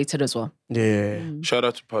nominated as well. Yeah. Shout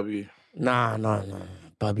out to Pabi. Nah.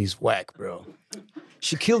 Bobby's whack, bro.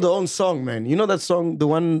 She killed her own song, man. You know that song, the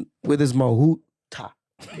one with his Mahuta?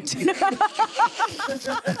 and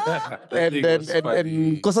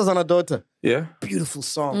Nkosazana daughter. Yeah? Beautiful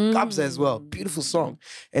song. Kabza as well. Beautiful song.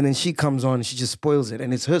 And then she comes on, she just spoils it.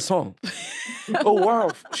 And it's her song. Oh,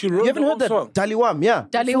 wow. She wrote You haven't the heard that? whole song. Daliwam, yeah.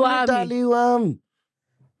 Daliwami. Daliwam.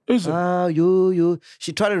 Is it? Ah, you.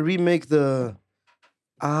 She tried to remake the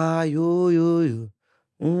you.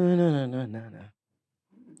 No.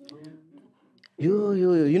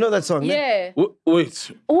 You know that song? Yeah.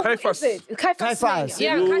 Wait. Who Kaifas. is it? Kaifas. Kaifas.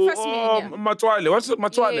 Yeah, Kaifas. Yeah. Matwale. What's it?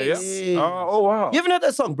 Matwale, Yes. yeah? Oh, wow. You haven't heard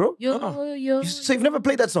that song, bro? Yo. So you've never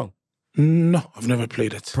played that song? No, I've never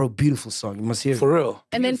played it. Bro, beautiful song. You must hear it. For real.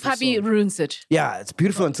 And then Papi ruins it. Yeah, it's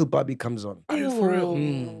beautiful until Bobby comes on. Are you for real?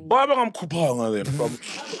 Why am I kupanga then? From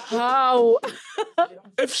How?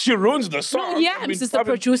 if she ruins the song. Yams is the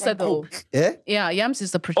producer, though. Yeah? Yeah, Yams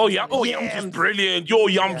is the producer. Oh, yeah. Oh, Yams is brilliant.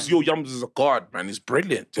 Yams is a god, man. He's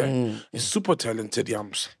brilliant. Yeah. He's super talented,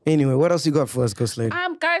 Yams. Anyway, what else you got for us, Ghost Lady?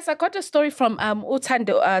 Guys, I got a story from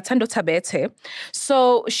Thando Thabethe.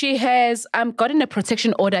 So she has gotten a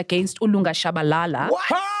protection order against Lunga Tshabalala.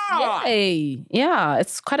 Ah! Yay. Yeah,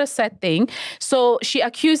 it's quite a sad thing. So she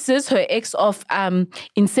accuses her ex of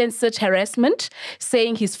insensitive harassment,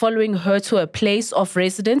 saying he's following her to a place of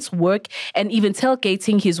residence, work, and even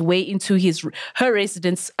tailgating his way into her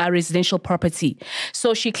residential property.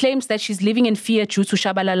 So she claims that she's living in fear due to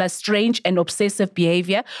Tshabalala's strange and obsessive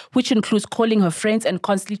behavior, which includes calling her friends and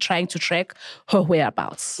constantly trying to track her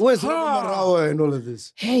whereabouts. Where's Marawa and all of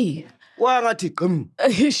this? Hey. Why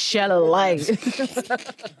Shall lie.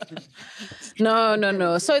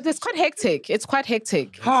 No. So it's quite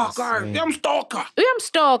hectic. Oh, God. I'm stalker. I'm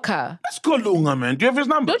stalker. Let's go Lunga, man. Do you have his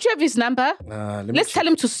number? Don't you have his number? Let's tell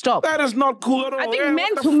him to stop. That is not cool at all. I think Yeah, man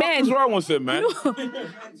what to the fuck man. is wrong with him, man?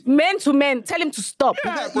 Man to man, tell him to stop.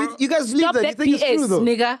 You guys believe Stop that? that You think it's true, BS, though?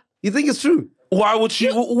 nigga. You think it's true? Why would she?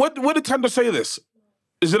 What did Thando say this?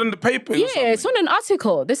 Is it in the paper? Yeah, it's on an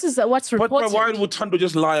article. This is what's But reported. why would Thando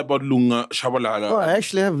just lie about Lunga Tshabalala? Oh, I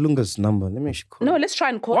actually have Lunga's number. Let me call. No, let's try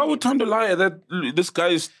and call Why him. would Thando lie that this guy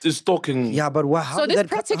is stalking? Yeah, but how So did this that,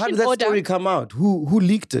 how protection did that order- story come out? Who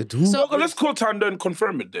leaked it? Who? So- Okay, let's call Thando and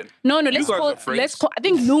confirm it then. No, You let's guys call. are friends. Let's call. I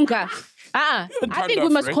think Lunga. I and think Thando we are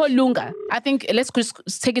must friends. call Lunga. I think let's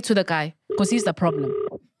just take it to the guy because he's the problem.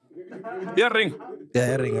 Yeah, ring.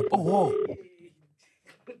 Yeah, ring up. Oh,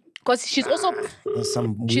 Because she's also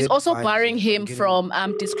She's barring him from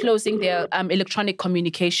disclosing their electronic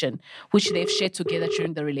communication, which they've shared together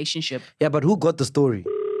during the relationship. Yeah, but who got the story?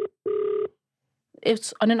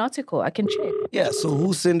 It's on an article. I can check. Yeah, so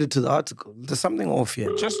who sent it to the article? There's something off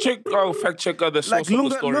here. Just check, fact check the source Like of the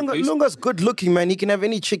Lunga, story, please. Lunga's good looking, man. He can have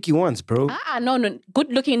any chick he wants, bro. No.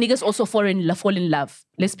 Good-looking niggas also fall in love.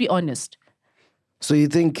 Let's be honest. So you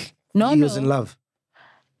think he was in love?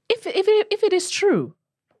 If it is true.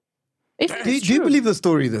 Do you believe the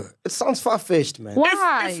story though? It sounds far-fetched, man.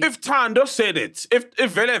 Why? If Thando said it,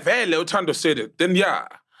 if Vele Thando said it, then yeah.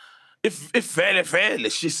 If Vele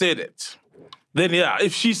she said it, then yeah.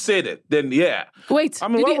 If she said it, then yeah. Wait, I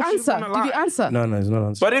mean, did why you would she answer? wanna Did lie? you answer? No, it's not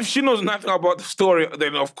answer. But if she knows nothing about the story,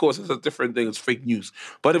 then of course it's a different thing. It's fake news.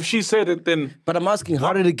 But if she said it, then But I'm asking,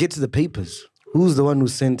 how did it get to the papers? Who's the one who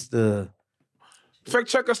sent the... fact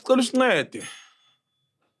check us.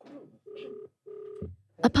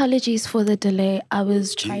 Apologies for the delay. I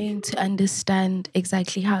was trying to understand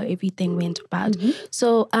exactly how everything went about.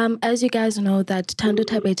 So, as you guys know, that Thando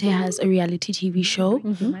Thabethe has a reality TV show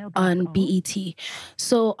on BET.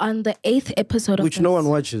 So, on the 8th episode of Which no one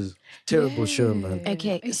watches. Terrible show, man.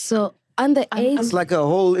 Okay, so On the 8th, It's like a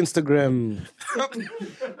whole Instagram.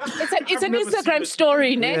 It's an Instagram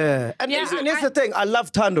story, ne? Yeah. And here's the thing. I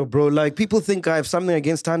love Thando, bro. Like, people think I have something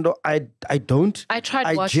against Thando. I don't. I tried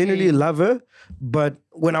I watching. genuinely love her. But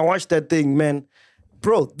when I watched that thing, man,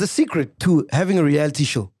 bro, the secret to having a reality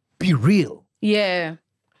show, be real. Yeah.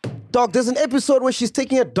 Dog, there's an episode where she's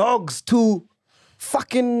taking her dogs to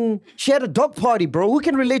she had a dog party, bro. Who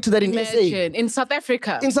can relate to that in SA? Imagine. In South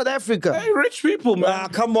Africa. In South Africa. Hey, rich people, man. Ah,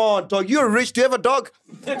 come on, dog. You're rich. Do you have a dog?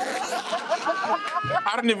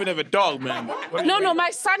 I don't even have a dog, man. No,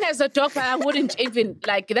 my son has a dog, but I wouldn't even,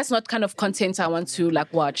 like, that's not kind of content I want to,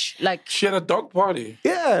 like, watch. Like, She had a dog party.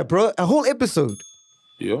 Yeah, bro. A whole episode.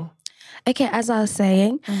 Yeah. okay, as I was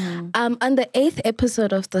saying, on the 8th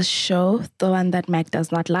episode of the show, the one that Mac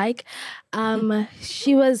does not like,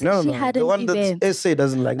 she had the an one event. that SA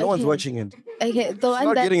doesn't like. No one's Okay. watching it. Okay, the one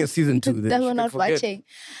not that getting a season 2 then. that She we're can not forget.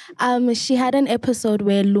 watching. She had an episode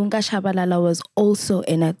where Lunga Tshabalala was also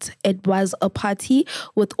in it. It was a party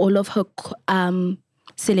with all of her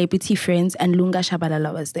celebrity friends, and Lunga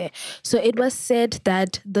Tshabalala was there. So it was said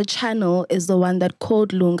that the channel is the one that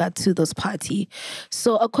called Lunga to this party.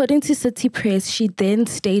 So according to City Press, she then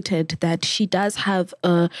stated that she does have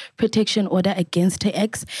a protection order against her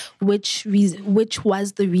ex, which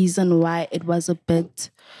was the reason why it was a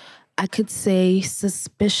bit, I could say,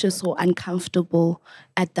 suspicious or uncomfortable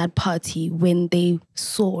at that party when they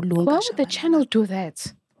saw Lunga. why would the Tshabalala. channel do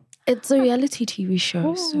that? It's a reality TV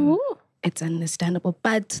show, so it's understandable.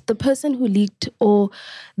 But the person who leaked, or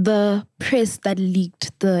the press that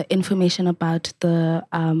leaked the information about the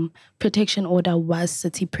protection order, was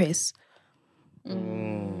City Press.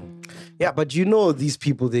 Yeah, but you know these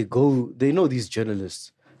people, they know these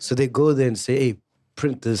journalists. So they go there and say, hey,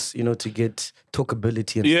 print this, to get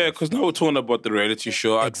talkability. And Yeah, because now we're talking about the reality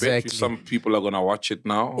show. I bet Exactly. you some people are going to watch it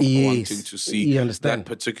now, Yes. wanting to see You understand? that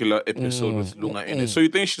particular episode with Lunga in it. So you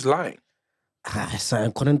think she's lying?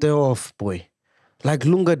 Son, couldn't they off, boy? Like,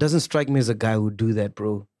 Lunga doesn't strike me as a guy who would do that,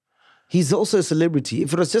 bro. He's also a celebrity.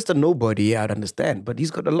 If it was just a nobody, yeah, I'd understand. But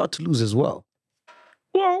he's got a lot to lose as well.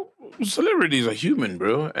 Well, celebrities are human,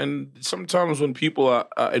 bro. And sometimes when people are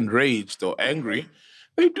enraged or angry,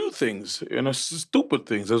 they do things, stupid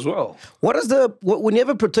things as well. When you have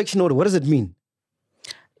a protection order, what does it mean?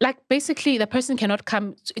 Like, basically, the person cannot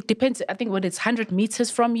come. It depends. I think when it's 100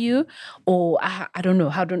 meters from you, or I don't know.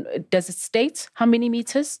 Does it state how many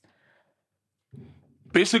meters?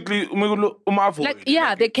 Basically, Like,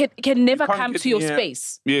 yeah, they can never can't come get to your near-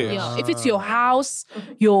 space. Yeah. If it's your house,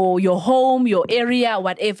 your home, your area,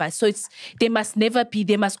 whatever. So they must never be.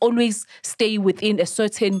 They must always stay within a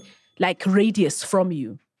certain, like, radius from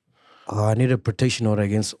you. Oh, I need a protection order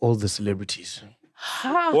against all the celebrities.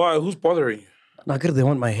 Why? Who's bothering you? Now, they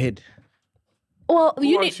want my head. Well,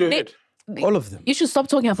 Who wants your head? All of them. You should stop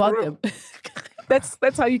talking about them.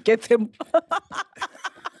 That's how you get them.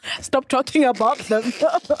 Stop talking about them.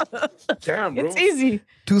 Damn, bro. It's easy.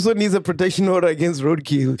 Tuso needs a protection order against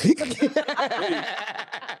roadkill.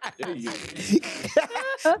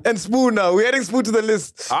 And Spoon now. We're adding Spoon to the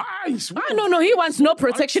list. No, he wants no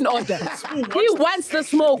protection order. He wants the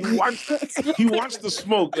smoke. He wants the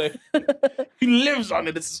smoke. Like, he lives on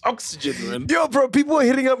it. It's his oxygen, man. Yo, bro, people were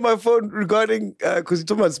hitting up my phone regarding, because you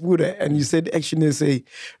talked about Spoon, and you said Action SA.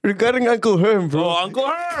 Regarding Uncle Herm, bro. Oh, Uncle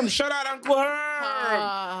Herm. Shout out Uncle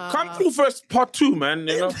Herm. Come through first part 2, man.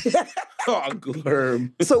 Oh, Uncle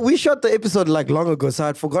Herm. So we shot the episode like long ago, so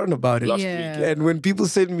I'd forgotten about it. Last Yeah. week. And when people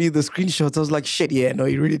sent me the screenshots, I was like, shit, yeah, no,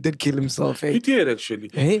 he really did kill himself. He Hey. did,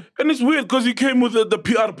 actually. Hey? And it's weird because he came with the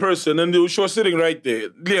PR person and she was sitting right there.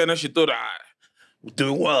 Leah, she thought, we're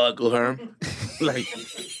doing well, Uncle Herm. Like,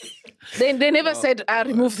 They never said, I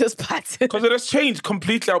remove this part. because it has changed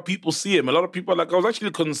completely how people see him. A lot of people are like, I was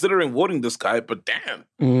actually considering voting this guy, but damn,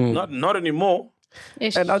 not anymore.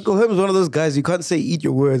 And Uncle Herm is one of those guys, you can't say eat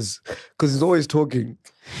your words, because he's always talking.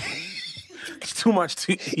 It's too much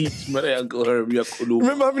to eat, man. Uncle Herm, you're cool.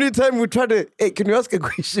 Remember how many times we tried to, hey, can you ask a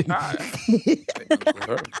question? Uncle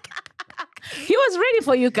Herm. He was ready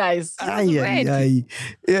for you guys. Ay.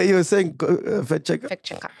 Yeah, you were saying, fact checker. Fact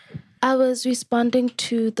checker. I was responding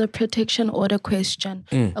to the protection order question.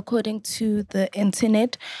 According to the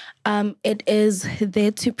internet, it is there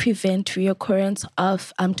to prevent reoccurrence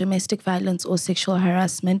of domestic violence or sexual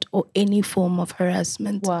harassment or any form of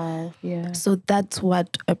harassment. Wow, yeah. So that's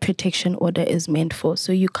what a protection order is meant for.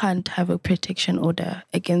 So you can't have a protection order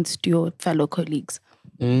against your fellow colleagues.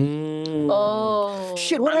 Oh.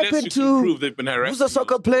 Shit, what Unless happened you can to, prove they've been harassed. who's the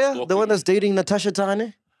soccer player? The one that's dating Natasha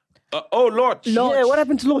Tane? Lodge. Yeah, what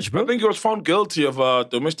happened to Lodge, bro? I think he was found guilty of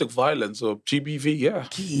domestic violence or GBV, yeah.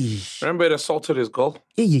 Jeez. Remember he assaulted his girl?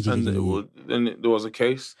 Yeah. And then there was a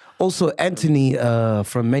case. Also, Anthony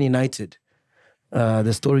from Man United,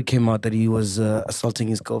 the story came out that he was assaulting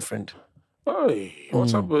his girlfriend. Hey,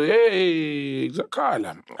 what's up? Hey,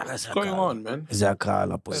 Zakala. What's going on, man?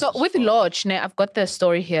 Zakala, boy. So with Lodge, now I've got the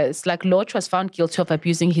story here. It's like Lodge was found guilty of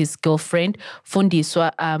abusing his girlfriend,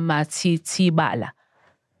 Fundiswa Tshabalala.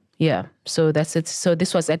 Yeah, so that's it. So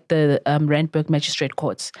this was at the Randburg Magistrate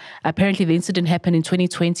Courts. Apparently, the incident happened in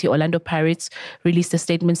 2020. Orlando Pirates released a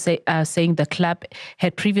statement saying the club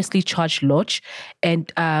had previously charged Lodge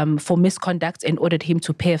and for misconduct and ordered him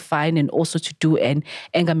to pay a fine and also to do an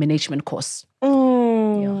anger management course.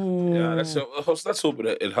 Yeah, let's hope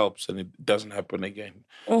it helps and it doesn't happen again.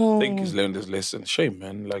 I think he's learned his lesson. Shame,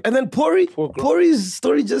 man. Like, And then Phori's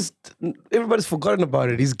story just, everybody's forgotten about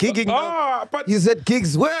it. He's gigging. But He's at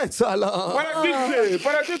gigs where, Salah?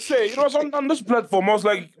 But I did say, you know, on this platform, I was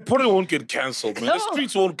like, Phori won't get cancelled, man. The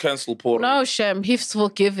streets won't cancel Phori. No, Shem, he's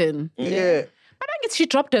forgiven. Yeah. But I guess she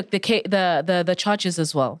dropped the charges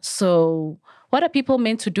as well. So what are people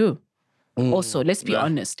meant to do? Also, let's be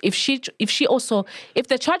honest. If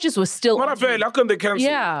the charges were still What how can they cancel?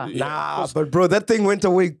 Yeah. Nah, but bro, that thing went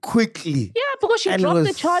away quickly. Yeah, because she And dropped the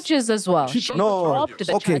was- charges as well. She dropped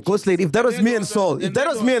the Okay, charges. Ghost Lady, if that was me and Saul, Then that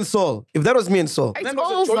was me and Saul. It's Then it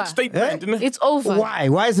was a joint over. statement, didn't it? It's over. Why?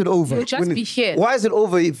 Why is it over? You'll just be here. Why is it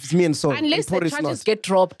over if it's me and Saul? Unless and the Phori's charges not? get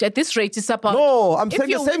dropped. At this rate, it's about... No, I'm If saying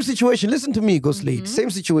the you- same situation. Listen to me, Ghost Lady. Same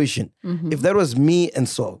situation. If that was me and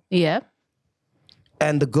Saul, Yeah.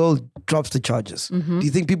 and the girl drops the charges, do you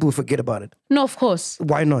think people will forget about it? No, of course.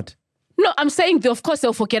 Why not? No, I'm saying, of course,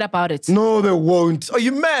 they'll forget about it. No, they won't. Are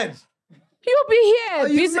you mad? You'll be here. Are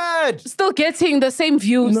you busy, mad? Still getting the same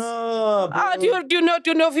views. No, bro. Do you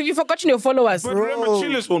know if you've forgotten your followers? But remember,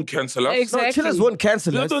 chillers won't cancel us. Exactly. No, chillers won't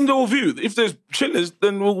cancel us. Then they'll view. If there's chillers,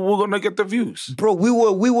 then we're gonna get the views. Bro,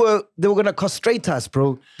 they were gonna castrate us,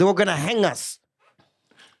 bro. They were gonna hang us.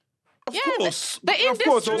 Of Yeah, course. the Of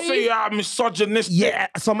course, they'll industry- say, misogynistic. Yeah,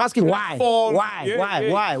 so I'm asking why? Platform. Why? Yeah, Why?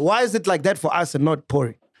 yeah. Why? Why is it like that for us and not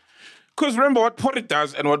Phori? Because remember what Phori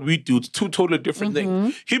does and what we do, it's two totally different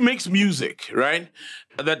things. He makes music, right?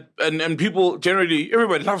 And people generally,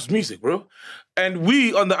 everybody loves music, bro. And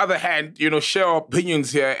we, on the other hand, you know, share our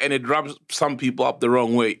opinions here and it rubs some people up the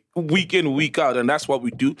wrong way, week in, week out. And that's what we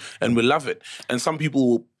do and we love it. And some people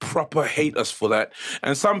will proper hate us for that.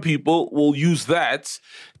 And some people will use that,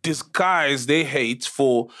 disguise their hate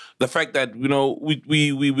for the fact that, you know,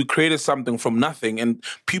 we created something from nothing. And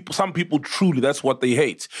some people truly, that's what they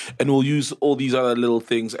hate. And will use all these other little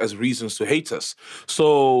things as reasons to hate us.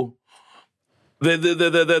 So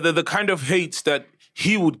the kind of hate that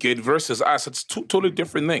he would get versus us, it's totally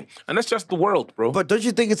different thing. And that's just the world, bro. But don't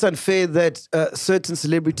you think it's unfair that certain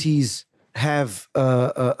celebrities have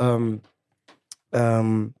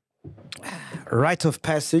rite of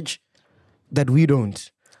passage that we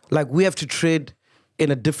don't? Like, we have to tread in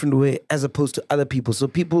a different way as opposed to other people. So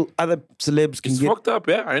other celebs can It's get... fucked up,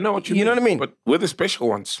 yeah. I know what you mean. You know what I mean? But we're the special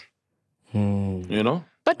ones. You know?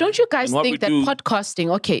 But don't you guys And what think we that do- podcasting,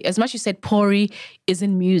 okay, as much as you said Phori is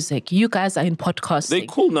in music, you guys are in podcasting. They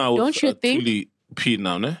cool now. Don't you think? Tuli P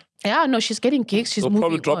now, ne? Yeah, no, she's getting gigs. She's They'll moving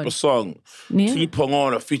probably drop on. a song. Yeah. Tuli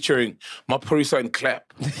Pongona featuring my Phori and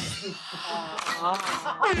Clap.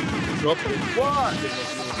 Drop it. What?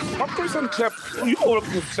 My Phori and Clap. You know what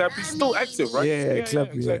Clap? He's still active, right? Yeah, Clap,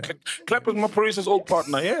 yeah. Exactly. Clap is my Phori's old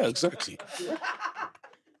partner. Yeah, exactly.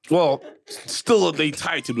 Well, still they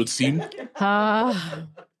tight, it would seem.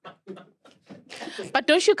 But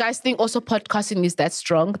don't you guys think also podcasting is that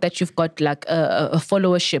strong that you've got like a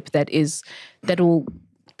followership that will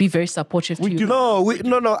be very supportive to you? No,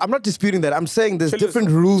 I'm not disputing that. I'm saying there's different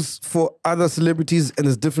rules for other celebrities and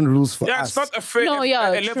there's different rules for Yeah, us. it's not a fair, No, yeah,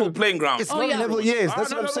 a level true. playing ground. It's not a level, yes, that's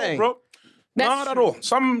Not what I'm at all, saying. bro. That's Not at true. all.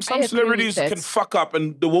 Some agree with celebrities that. can fuck up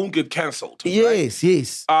and they won't get cancelled. right?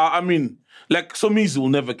 Yes. I mean, like Somizi will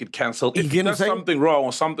never get cancelled. If You he get what I'm does saying? something wrong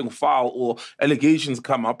or something foul or allegations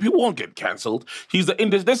come up, he won't get cancelled.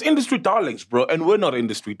 There's industry darlings, bro, and we're not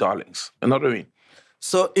industry darlings. You know what I mean?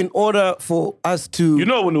 So in order for us to... You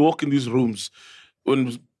know when we walk in these rooms,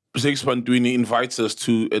 when Zakespan Duini invites us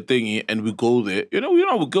to a thingy and we go there,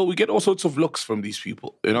 we get all sorts of looks from these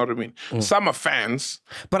people. You know what I mean? Some are fans.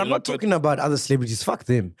 But I'm not talking about other celebrities. Fuck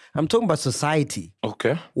them. I'm talking about society.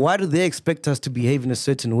 Okay. Why do they expect us to behave in a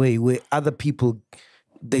certain way where other people,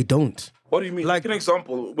 they don't? What do you mean? Like- Like an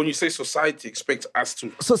example, when you say society expects us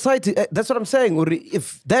to... Society, that's what I'm saying. Uri.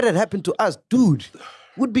 If that had happened to us, dude,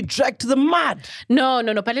 would be dragged to the mud. No.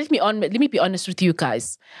 But let me be honest with you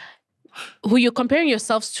guys. who you're comparing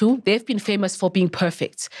yourselves to, they've been famous for being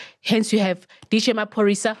perfect. Hence, you have DJ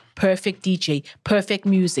Maphorisa, perfect DJ, perfect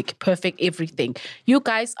music, perfect everything. You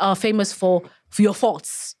guys are famous for your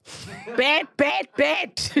faults. Bad.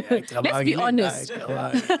 Let's be honest.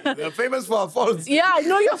 They're famous for our faults. Yeah,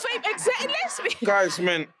 no, you're famous. Exactly. Let's be. Guys,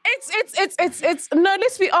 man. It's no,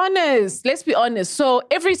 let's be honest. Let's be honest. So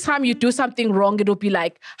every time you do something wrong, it'll be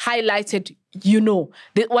like highlighted,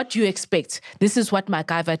 what you expect. This is what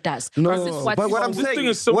MacGyver does. No, This is what but what I'm This thing saying,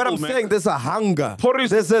 is simple, man. there's a hunger.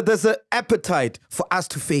 There's an appetite for us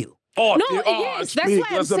to fail. Oh, No, yes, yes, that's why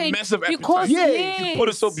I'm There's saying a massive because appetite. You put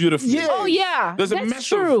it so beautifully. Yes. Oh yeah, There's a that's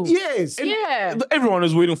massive- true. Yes. Yeah. Everyone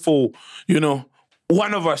is waiting for,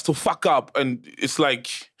 one of us to fuck up. And it's like,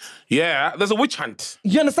 yeah, there's a witch hunt.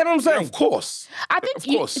 You understand what I'm saying? Of course. I think, Of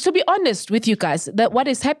course. to be honest with you guys, that what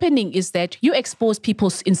is happening is that you expose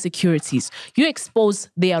people's insecurities. You expose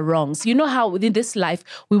their wrongs. You know how within this life,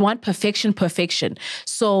 we want perfection.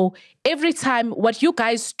 So every time what you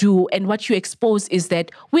guys do and what you expose is that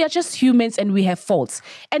we are just humans and we have faults.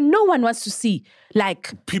 And no one wants to see,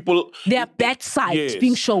 like, People, their bad sides Yes.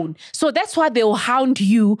 being shown. So that's why they will hound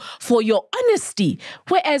you for your honesty.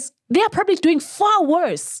 Whereas they are probably doing far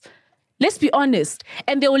worse. Let's be honest.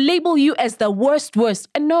 And they will label you as the worst.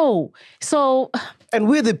 And no. So And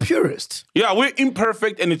we're the purest. yeah, we're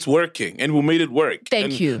imperfect and it's working and we made it work. Thank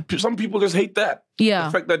And you. Some people just hate that. Yeah.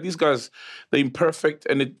 The fact that these guys, they're imperfect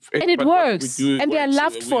and it it but what works. we do, it And they are works.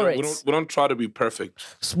 loved for We it. don't try to be perfect.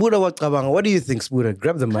 Spuda Watrabanga, what do you think, Spuda?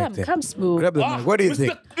 Grab the mic there. come, Smooth. Grab the mic. What do you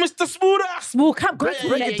think? Mr. Smooth. Smooth, come, go Break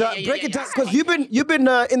to it down. Break it down. Because you've been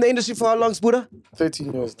in the industry for how long, Spuda?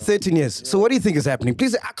 13 years now. 13 years. So what do you think is happening?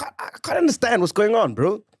 Please, I can't understand what's going on,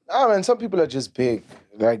 bro. Ah, man, some people are just big.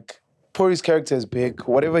 Like, Phori's character is big.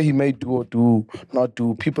 Whatever he may do or not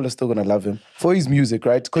do, people are still gonna love him for his music,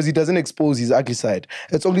 right? Because he doesn't expose his ugly side.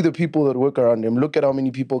 It's only the people that work around him. Look at how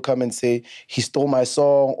many people come and say he stole my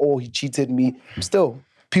song or he cheated me. Still,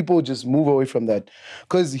 people just move away from that.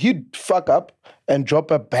 Because he'd fuck up and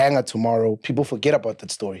drop a banger tomorrow. People forget about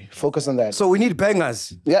that story. Focus on that. So we need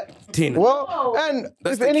bangers. yeah. Tina. Well, and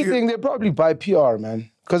That's if the anything, they probably buy PR,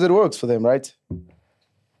 man. Because it works for them, right?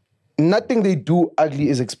 Nothing they do ugly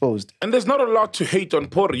is exposed. And there's not a lot to hate on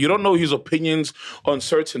Phori. You don't know his opinions on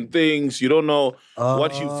certain things. You don't know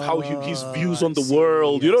his views on the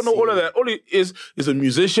world. You don't know all of that. All he is a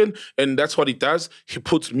musician, and that's what he does. He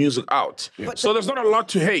puts music out. So there's not a lot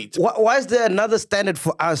to hate. Why is there another standard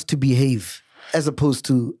for us to behave as opposed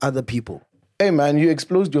to other people? Hey, man, you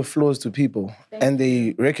exposed your flaws to people, and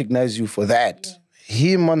they recognize you for that.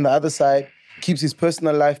 Him on the other side keeps his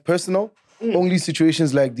personal life personal. Only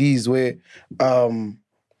situations like these where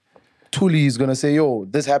Thuli is gonna say, yo,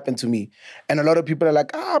 this happened to me. And a lot of people are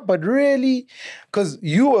like, but really? Because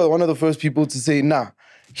you were one of the first people to say, nah,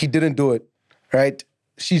 he didn't do it, right?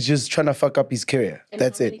 She's just trying to fuck up his career.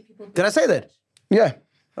 That's it. Did I say that? Yeah.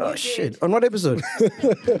 Oh, shit. On what episode?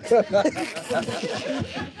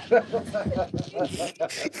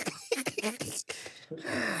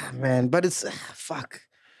 Man, but it's... fuck.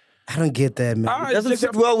 I don't get that, man. It doesn't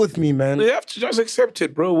sit well with me, man. You have to just accept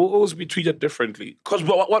it, bro. We'll always be treated differently. Because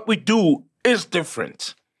what we do is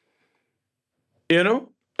different. You know?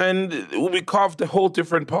 And we carved a whole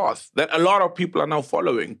different path that a lot of people are now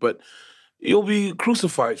following. But you'll be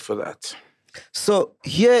crucified for that. So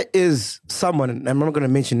here is someone, and I'm not going to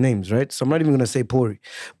mention names, right? So I'm not even going to say Phori.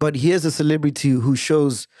 But here's a celebrity who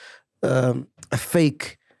shows a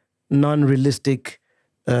fake, non-realistic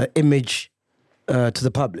image to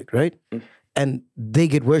the public, right? And they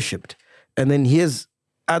get worshipped. And then here's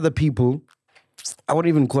other people, I won't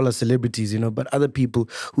even call us celebrities, but other people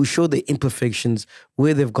who show their imperfections,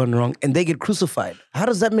 where they've gone wrong, and they get crucified. How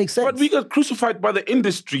does that make sense? But we got crucified by the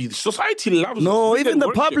industry. Society loves us. No, We even get the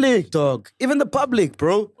worshipped. public, dog. Even the public,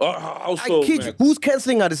 bro. Also, I kid you. man. Who's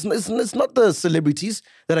cancelling us? It's not the celebrities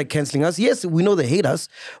that are cancelling us. Yes, we know they hate us,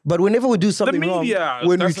 but whenever we do The something media wrong,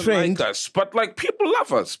 when we doesn't train, like us. But like people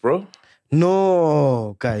love us, bro.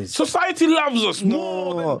 no, guys. Society loves us No.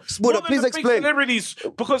 more Spuda, than please the big explain. celebrities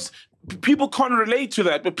because people can't relate to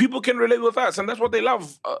that, but people can relate with us, and that's what they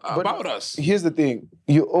love about us. Here's the thing.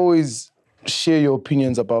 You always share your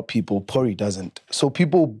opinions about people. Phori doesn't. So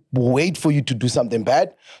people wait for you to do something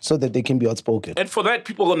bad so that they can be outspoken. And for that,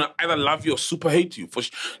 people are gonna either love you or super hate you for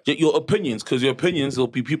your opinions, because your opinions will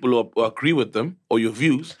be people who agree with them or your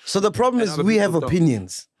views. So the problem is other we have people don't. Uh,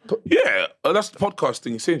 opinions. Yeah, that's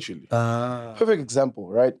podcasting essentially. Perfect example,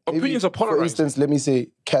 right? Opinions are For polarized. instance, let me say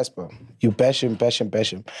Casper. You bash him.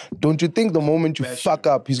 Don't you think the moment you fuck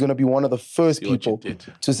up, he's going to be one of the first See what you people did.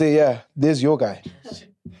 to say, yeah, there's your guy.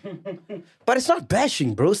 But it's not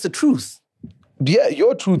bashing, bro. It's the truth. Yeah,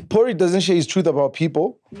 your truth. Phori doesn't share his truth about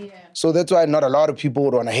people. Yeah. So that's why not a lot of people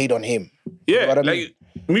would want to hate on him. Yeah, You know what I like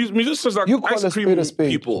mean? musicians like You call ice a cream spade a spade.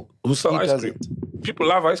 people who sell He ice cream. People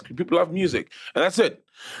love ice cream. People love music, and that's it.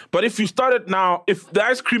 But if you started now, if the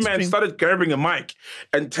ice cream man started grabbing a mic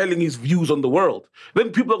and telling his views on the world,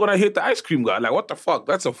 then people are gonna hate the ice cream guy. Like, what the fuck?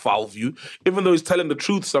 That's a foul view, even though he's telling the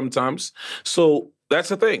truth sometimes. So that's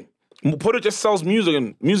the thing. Phori just sells music,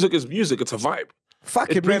 and music is music. It's a vibe.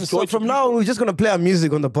 Fuck it, man. So from now on, we're just going to play our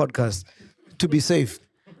music on the podcast to be safe.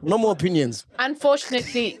 No more opinions.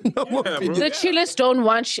 Unfortunately, No more opinions. the chillers don't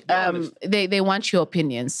want they want your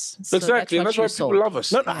opinions. So Exactly, and that's why people love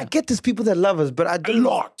us. No, I get these people that love us, but I don't. A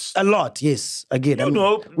lot. A lot, yes. I get it.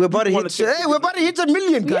 know, we're about to people hit. wanna take Hey, we're about to hit 1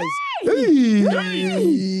 million, guys.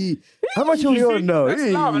 Hey. How much are we on now? That's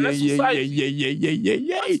love, and that's society.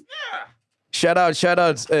 Yeah. Shout out,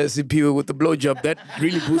 Siphiwe with the blowjob. That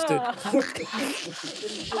really boosted.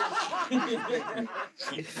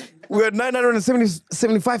 We're at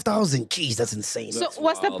 975,000. Jeez, that's insane. So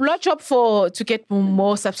was the blowjob to get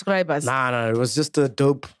more subscribers? Nah, it was just a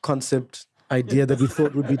dope concept idea that we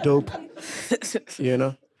thought would be dope. You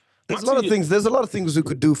know? There's a lot of things we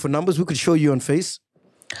could do for numbers. We could show you on face.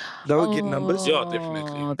 That would get numbers. Yeah,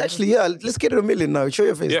 definitely. Actually, yeah, let's get it 1 million now. Show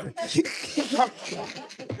your face. Yeah.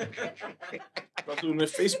 Doing a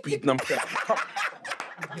face beat number.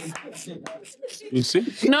 You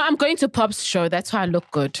see? No, I'm going to Pop's show. That's why I look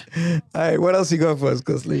good. All right, what else you got for us,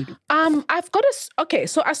 Ghost Lady? I've got okay,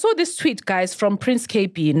 so I saw this tweet, guys, from Prince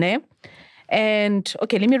KayBee, ne? And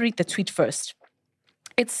okay, let me read the tweet first.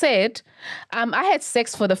 It said, I had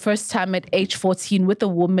sex for the first time at age 14 with a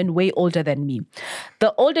woman way older than me.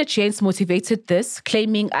 The older gents motivated this,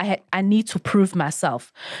 claiming I need to prove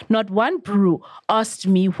myself. Not one brew asked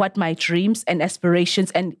me what my dreams and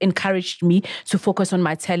aspirations and encouraged me to focus on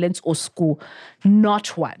my talents or school.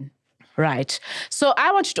 Not one. Right. So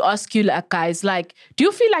I wanted to ask you, guys, do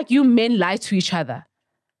you feel like you men lie to each other?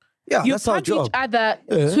 Yeah, You that's our want job. each other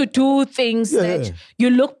to do things that you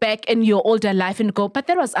look back in your older life and go, but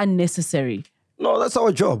that was unnecessary. No, that's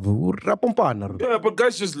our job. Yeah, but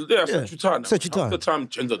guys just, such a time. Such a time. The time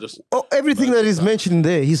gender just... Oh, everything that is mentioned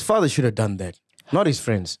there, his father should have done that, not his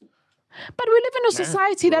friends. But we live in a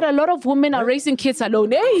society that a lot of women are raising kids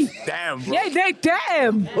alone. Hey, Damn, bro. yeah,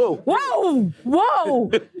 damn. Whoa.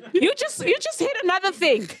 You just hit another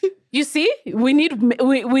thing. You see, we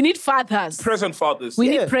need fathers. Present fathers. We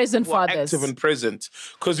need present Who are fathers. active and present.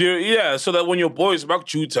 Because so that when your boy is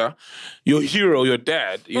MacG, your hero, your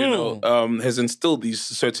dad, has instilled these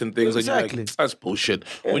certain things. Exactly. And you're like, that's bullshit.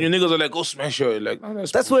 When your niggas are like, go smash her, you're like, oh,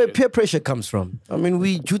 That's where peer pressure comes from. I mean,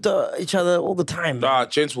 we juta each other all the time.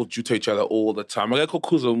 Gents will juta each other all the time. Like,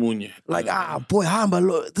 Boy, Hamba,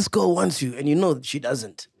 look, this girl wants you, and you know that she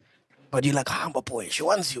doesn't. But you're like, Hamba, boy, she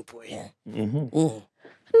wants you, boy.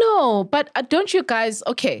 No, but don't you guys,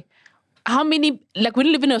 okay, how many, we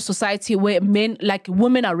live in a society where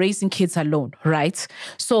women are raising kids alone, right?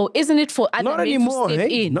 So isn't it for other men to step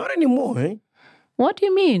in? Not anymore, eh? What do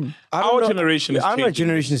you mean? Our generation is changing. Our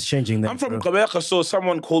generation is changing that. I'm from Gqeberha, so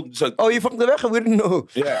someone called... Oh, you're from Gqeberha? We didn't know.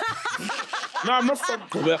 Yeah. No, I'm not from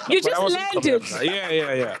Gqeberha. You but just I was in landed.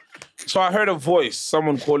 Gqeberha. Yeah. So I heard a voice,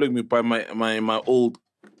 someone calling me by my old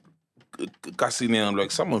Kasi name. I'm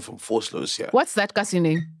like, someone from Forslow's here. What's that Kasi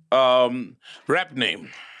name? Rap name.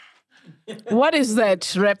 What is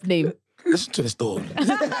that rap name? Listen to the story.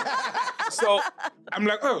 So I'm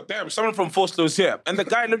like, oh, damn, someone from Forslow's here. And the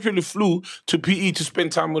guy literally flew to PE to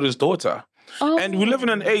spend time with his daughter. Oh. And we live in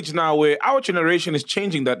an age now where our generation is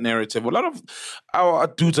changing that narrative. A lot of our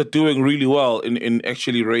dudes are doing really well in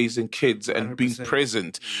actually raising kids and 100%. Being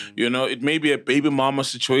present. It may be a baby mama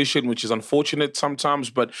situation, which is unfortunate sometimes,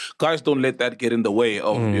 but guys don't let that get in the way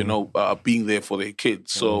of, being there for their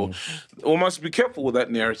kids. So we must be careful with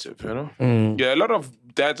that narrative, Yeah, a lot of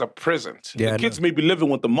dads are present. The kids may be living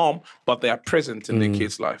with the mom, but they are present in their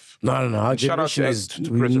kid's life. No. Our generation is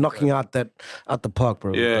knocking out the park,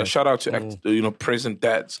 bro. Yeah, shout out to present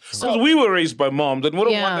dads. Because we were raised by moms, and we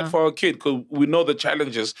don't want that for our kid, because we know the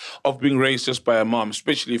challenges of being raised just by a mom,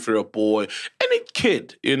 especially if you're a boy. Any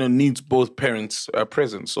kid, needs both parents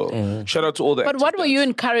present. So shout out to all that. But what were you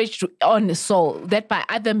encouraged on, Saul, that by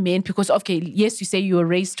other men, because, okay, yes, you say you were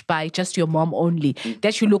raised by just your mom only,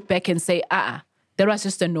 that you look back and say, that was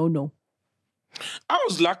just a no-no? I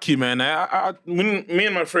was lucky, man. When me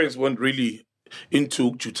and my friends weren't really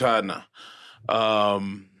into Jutana.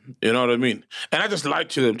 You know what I mean? And I just lied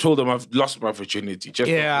to them, told them I've lost my virginity.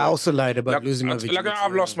 I also lied about losing my virginity.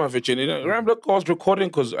 I've lost my virginity. Remember, I was recording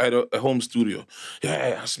because I had a home studio.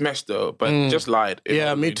 Yeah, I smashed her, but just lied.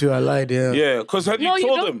 Yeah, me too. I lied, yeah. Yeah, because had you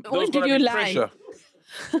told them, there was going to be pressure.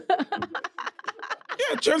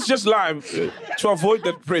 just lie to avoid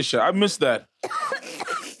that pressure. I miss that.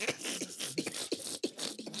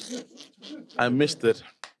 I missed it.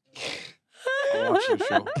 I watched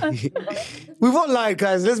the show. We've all lied,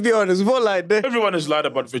 guys. Let's be honest. We've all lied. Everyone has lied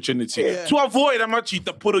about virginity. To avoid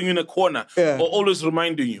Amachita putting you in a corner or always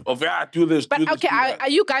reminding you of, do this, But do this, okay, do that. are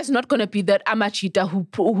you guys not going to be that amachita who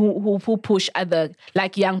push other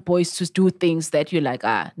like young boys to do things that you're like,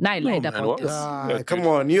 nah, I lied about what? this. Come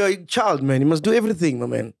on. You're a child, man. You must do everything, my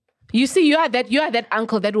man. You see, you are that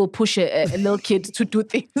uncle that will push a little kid to do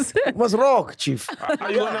things. You must rock, chief.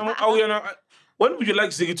 When would you like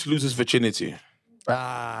Ziggy to lose his virginity?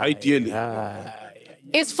 Ideally.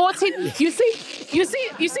 It's 14. You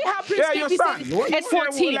see how Prince Yeah, your Katie son. said at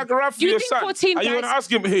 14. Like a rough Do you your think son. 14 Are you guys? going to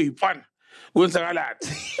ask him, hey, fun, when's that lad?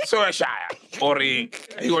 So a shy. Or are you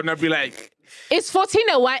going to be like, Is 14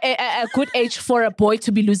 a good age for a boy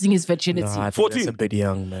to be losing his virginity? I think 14. That's a bit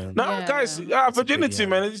young, man. no, guys, virginity,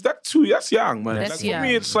 man, is that too? That's young, man. That's like, for young.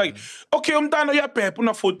 me, it's like, okay, I'm done. Yeah, pep, I'm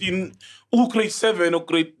not 14. Who grade 7 or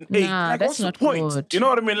grade 8? Nah, like, that's what's the not point? good. You know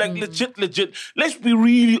what I mean? Like, legit. Let's be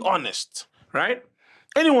really honest, right?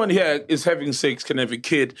 Anyone here is having sex, can have a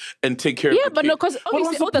kid and take care of Yeah, the but kid. no, because obviously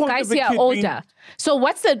what's the all the point guys of a here are kid older. So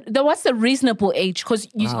what's the reasonable age? Because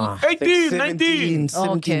 18, 19. 17,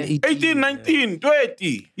 Okay. 18. 18, 19,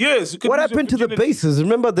 20. Yes. you could What lose your happened to the virginity. bases?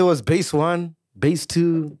 Remember there was base 1, base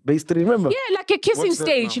 2, base 3. Remember? yeah, like a kissing What's that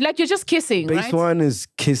stage, now? like you're just kissing, Base right? 1 is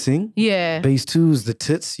kissing. Yeah. Base 2 is the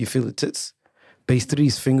tits. You feel the tits. Base 3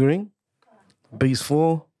 is fingering. Base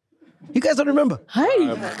 4. You guys don't remember? Hey,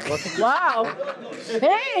 wow.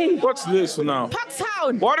 Hey, What's this now?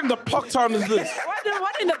 Parktown. What in the Parktown is this? What in the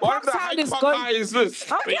What in the Parktown is Park going? High is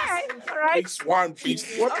this? Okay, all right. Base 1,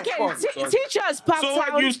 base. What the Okay, fuck? son? teach us So what,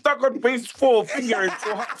 Parktown. you stuck on base 4 fingering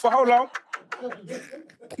for how long? Come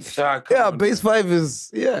Yeah, on. base 5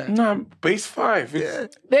 is, Nah, base 5. It's-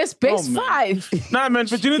 There's base Oh, man. 5. Nah, man,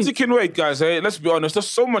 virginity can wait, guys. Hey, let's be honest. There's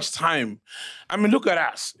so much time. I mean, look at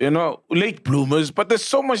us, late bloomers, but there's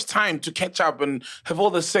so much time to catch up and have all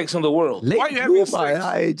the sex in the world. Why are you having sex?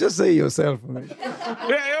 I just say yourself, man.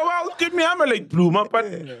 Yeah, well, give me, I'm a late bloomer, but,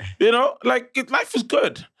 life is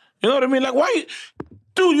good. You know what I mean? Like, why?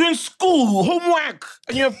 Dude, you're in school, homework,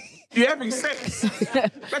 and you're having sex.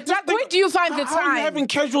 Like, Where do you find the How are you time? having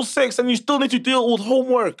casual sex and you still need to deal with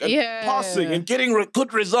homework and Yeah. passing and getting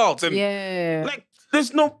good results? And Yeah. like,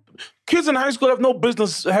 there's no... Kids in high school have no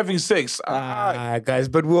business having sex. Guys,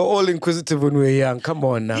 but we were all inquisitive when we were young. Come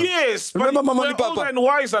on now. Yes, Remember but Mama we're Lipapa? older and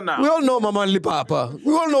wiser now. We all know Mama and Lipapa.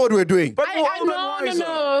 We all know what we're doing. But we're I older know, and wiser.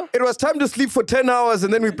 no. It was time to sleep for 10 hours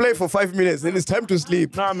and then we play for 5 minutes. Then it's time to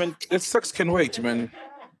sleep. Nah, man, that sex can wait, man.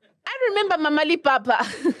 I remember Mamali Papa.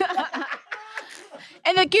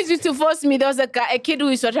 And the kids used to force me. There was a kid who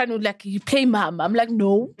used to try to like, you play mom. I'm like,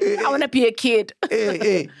 no, I want to be a kid.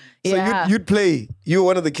 Hey. So Yeah. you'd play. You were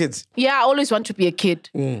one of the kids. Yeah, I always want to be a kid.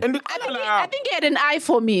 And I think he had an eye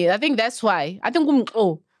for me. I think that's why. I think,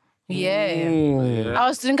 yeah. I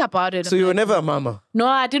was thinking about it. So you were never a mama. No,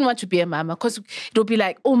 I didn't want to be a mama because it would be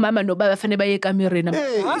like, oh, mama, no, baba, fane ba ye ka mirena.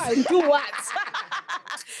 Hey. And do what?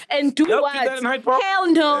 And do Y'all what? did that in Hyde Park?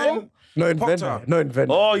 Hell no. No inventor. Potter. No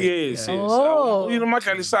inventor. Oh, yes. Oh.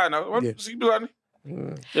 Makali sana. What Yeah. was he doing?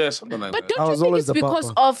 Yeah, something like But that. don't I you was think always it's the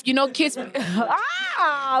because papa. of, kids?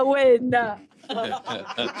 When?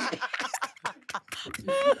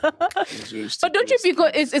 But don't you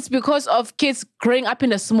because it's because of kids growing up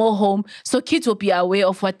in a small home, so kids will be aware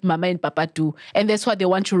of what mama and papa do, and that's why they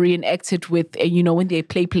want to reenact it with when they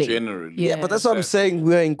play. Generally. Yeah. But that's what I'm saying.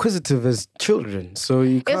 We're inquisitive as children. So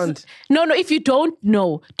you can't. No. If you don't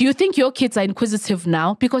know, do you think your kids are inquisitive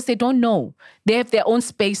now because they don't know? They have their own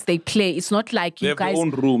space. They play. It's not like They you have guys. their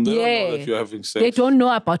own room. They don't know that you're having sex. They don't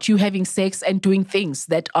know about you having sex and doing things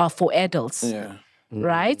that are for adults, Yeah.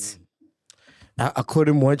 right? I caught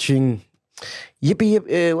him watching. Yippee,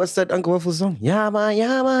 yip, what's that Uncle Waffle song? Yama,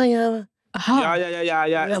 yama, yama.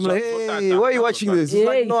 Yeah. I'm like, hey, why are you watching this? He's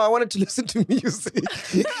like, no, I wanted to listen to music.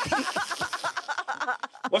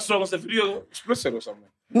 What's wrong? Was the video explicit or something?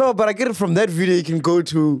 No, but I get it from that video. You can go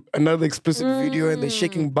to another explicit video and they're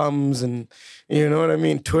shaking bums and, you know what I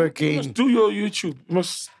mean, twerking. Just do your YouTube. You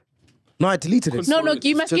must. No, I deleted it. No,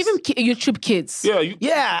 you must give him YouTube Kids. Yeah. You,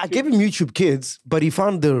 Yeah, I gave him YouTube Kids, but he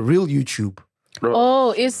found the real YouTube.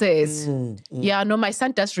 Oh, is it? Yeah, no, my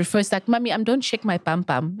son does refer. It's like, Mommy, don't shake my bum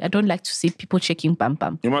bum. I don't like to see people shaking bum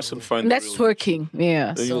bum. You mustn't find. That's the real- twerking.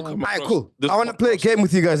 Yeah. Then you'll So. come All right, across cool. this I want to play a podcast. game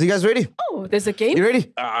with you guys. You guys ready? Oh, there's a game? You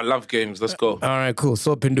ready? I love games. Let's go. All right, cool.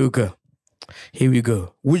 So, Pinduka, here we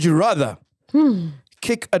go. Would you rather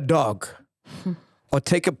kick a dog or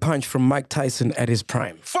take a punch from Mike Tyson at his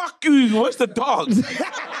prime? Fuck you. Where's the dog?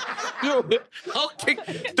 I'll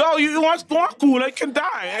kick. Dog, you want Squawku, like, can die,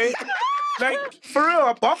 eh? Like, for real,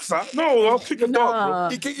 a boxer? No, I'll kick a dog, bro.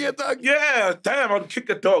 You kick your dog? Yeah, damn, I'll kick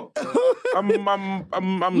a dog. I'm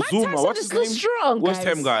Zuma. What's his name? Strong, West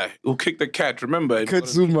Ham guy who kicked the cat, remember? Kurt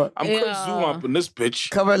Zuma. I'm Kurt Zuma up in this bitch.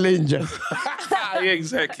 Kavalenja. Yeah,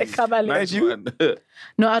 exactly. Nice one.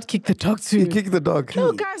 No, I'd kick the dog too. You kick the dog.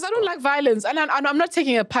 No, guys, I don't like violence, and I'm not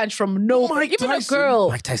taking a punch from nobody. Mike Even Tyson. a girl.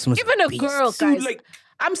 Mike Tyson was Even a a beast. girl, Dude, guys. like-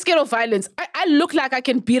 I'm scared of violence. I look like I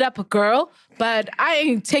can beat up a girl, but I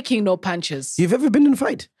ain't taking no punches. You've ever been in a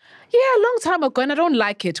fight? Yeah, a long time ago, and I don't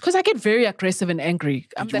like it because I get very aggressive and angry.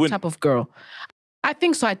 I'm you that win? type of girl. I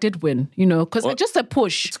think so. I did win, because just a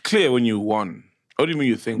push. It's clear when you won. What do you mean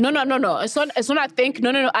you think? No. It's not I think.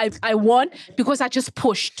 No. I won because I just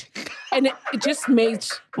pushed. And it just made...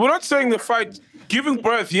 We're not saying the fight. Giving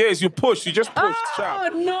birth, yes, you pushed. You just pushed.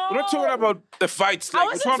 child. no. We're not talking about the fights. I Like,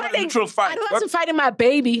 we're wasn't talking about a fighting. neutral fight. I wasn't fighting my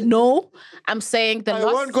baby. No. I'm saying the I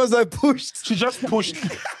loss... won because I pushed. She just pushed.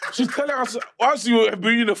 She's telling us, once you have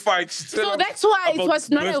been in a fight, she's telling So us that's why it about was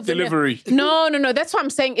not birth even delivery. No. That's why I'm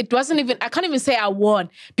saying it wasn't even. I can't even say I won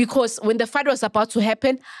because when the fight was about to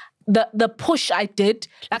happen, the push I did,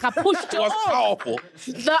 like I pushed her was off. powerful.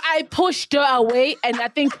 I pushed her away, and I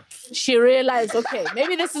think she realized, okay,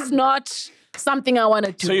 maybe this is not something I want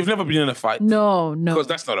to do. So you've never been in a fight? No. Because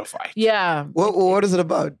that's not a fight. Yeah. What is it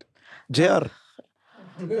about? JR.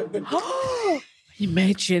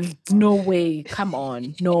 Imagine. No way. Come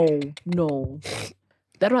on. No.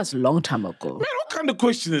 That was a long time ago. Man, what kind of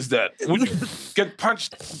question is that? Would you get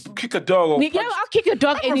punched, kick a dog? Or Yeah, I'll kick a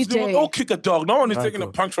dog any day. Go kick a dog. No one is taking a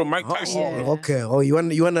punch from Mike Tyson. Okay. Oh, you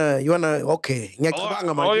wanna? Okay.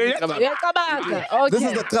 Ngiyacabanga manje. yeah. Ngiyacabanga. Yeah, come on. This is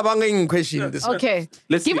Okay. the cabanging question. This one. Okay.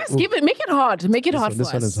 Let's Give see. us, make it hard. Make it hard for This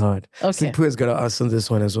us. one is hard. Okay. Siphiwe's got to answer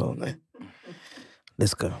this one as well, man.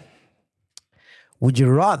 Let's go. Would you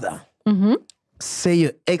rather say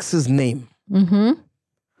your ex's name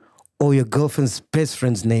or your girlfriend's best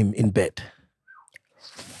friend's name in bed?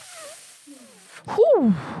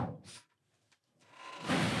 Whew.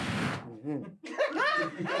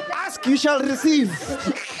 Ask, you shall receive.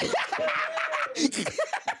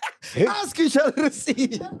 Ask, you shall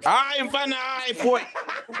receive. Aye, Mbha, aye, boy.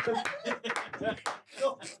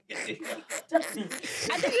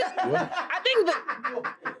 I think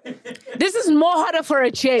that this is more harder for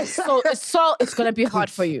a chick, so it's gonna be hard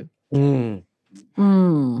for you. Would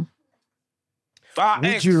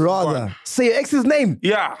you rather say your ex's name,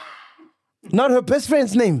 Yeah. not her best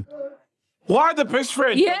friend's name? Why the best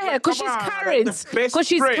friend? Yeah, because she's Come on, current. the best Because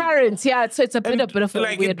she's friend. current. Yeah, so it's a bit of a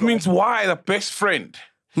Like, weird it means why the best friend?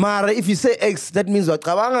 Mara, if you say ex, that means what?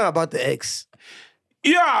 Cabanga about the ex.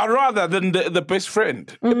 Yeah, rather than the best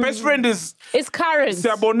friend. The best friend is It's current.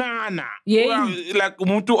 siyabonana. Yeah. Well, like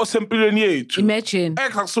umuntu osempilweni yethu. Imagine.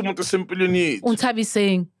 Ex akusumuntu osempilweni yethu. Unthabi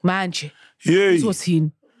saying, manje, Yeah.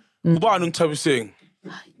 uzothini? Ubani uNthabi saying?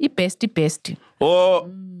 Ibest. Or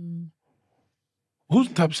who's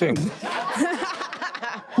Ntab saying?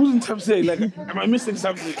 Who's Ntab saying? Like, am I missing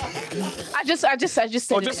something? I just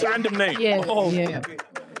said Or it. just a random name? Yeah, Oh, yeah.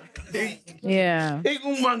 Yeah. Hey,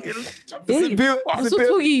 Umangel.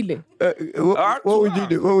 Usuthukile. What would you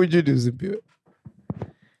do? What would you do, Siphiwe?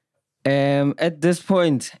 At this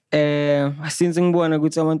point, since ngibona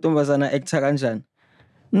ukuthi amantombazana actor kanjani.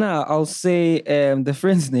 Now I'll say the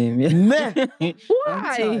friend's name. Yeah.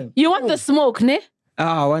 Why? You want the smoke, ne?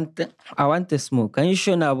 I want the smoke. Can you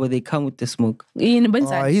show now where they come with the smoke?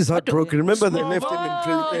 He's heartbroken. Remember they left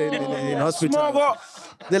him in hospital. Smogo.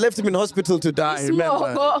 They left him in hospital to die.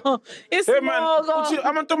 Remember? Smoke. It's Hey man, smoke.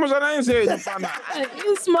 amantombazana ain't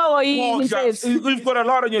It's smoke. You've got a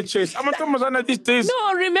lot on your chest. Amantombazana these days.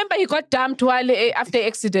 No, remember he got dumped while after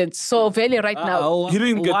accident. So very right now. He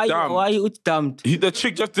didn't get dumped. Why you dumped? The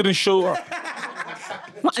chick just didn't show up.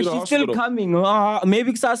 She's the still hospital. coming.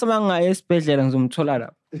 Maybe kusasa mangaya esibhedlela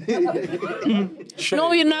ngizomthola lapha.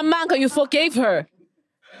 No, you Namanga, you forgave her.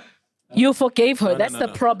 You forgave her. That's the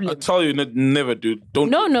I problem. tell you, never, dude. Don't.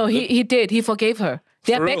 No, he did. He forgave her.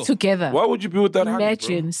 They are For back real. together. Why would you be with that honey,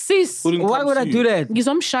 Imagine. Sis. bro? Who didn't Why come would I see do you? that?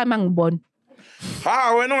 Ngizomshaya mangibona.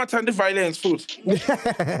 We're not attending violence, food.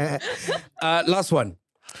 Last one.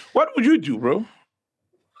 What would you do, bro?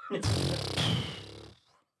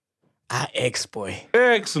 Ex-boy.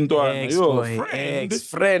 Ex and You're a Ex-boy. friend.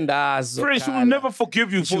 Ex-friend. Friend, she will never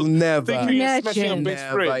forgive you She'll for never. thinking you're smashing your Imagine. best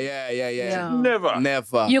Never. friend. Yeah. Never.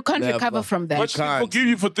 Never. You can't Never. recover from that. But she'll can't. forgive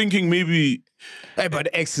you for thinking maybe, Hey, but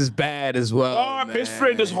ex is bad as well. best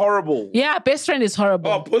friend is horrible. Yeah, best friend is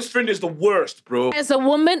horrible. Oh, best friend is the worst, bro. As a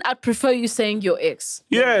woman, I'd prefer you saying your ex.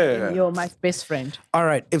 Yeah. You're my best friend. All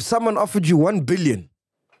right. If someone offered you 1 billion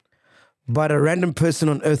but a random person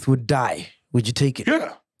on earth would die, would you take it?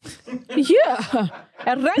 Yeah. Yeah.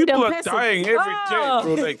 A random People are person. dying every day,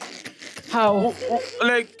 bro. Like, How?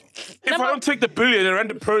 like if I don't take the billion, a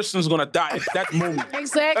random person's gonna die at that moment.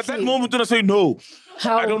 Exactly. At that moment, then I say no.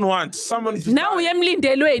 How? I don't want someone to Now die. we are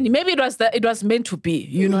mlindelweni. Maybe it was meant to be.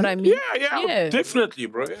 You know what I mean? Yeah, definitely,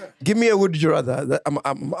 bro. Yeah. Give me a would you rather. I'm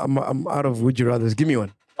out of would you rathers. Give me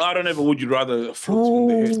one. I don't ever would you rather float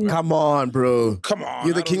in the head, man. Come on, bro. Come on.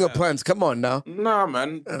 You're the I king don't of puns. Come on now. Nah,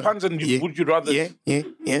 man. Puns and would you rather? Yeah.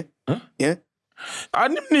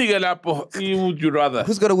 Would you rather?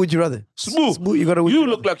 Who's got a would you rather? Smooth. You got a would You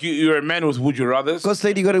look like you're a man with would you rathers. Ghost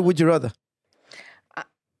lady got a would you rather?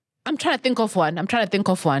 I'm trying to think of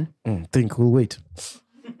one. Think, we'll wait.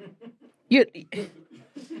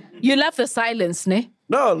 You love the silence, ne?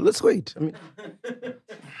 No, let's wait. I mean,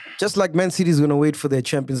 just like Man City's gonna wait for their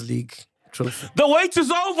Champions League trophy. The wait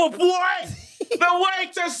is over, boy. The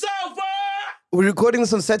wait is over. We're recording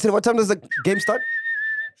this on Saturday. What time does the game start?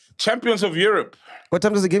 Champions of Europe. What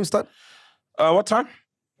time does the game start? What time?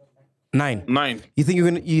 9. 9. You think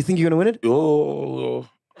you're gonna win it? Oh.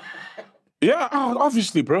 Yeah,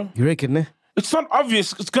 obviously, bro. You reckon, ne? It's not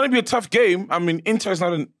obvious. It's gonna be a tough game. I mean, Inter's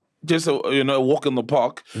not just a walk in the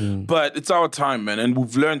park, but it's our time, man. And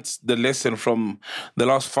we've learned the lesson from the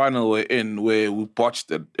last final we're in, where we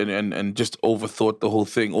botched it and just overthought the whole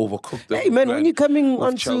thing, overcooked it. Hey, man, when you're coming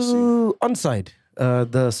onto Chelsea. Onside,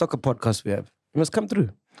 the soccer podcast we have, you must come through.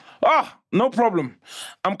 No problem.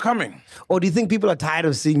 I'm coming. Or do you think people are tired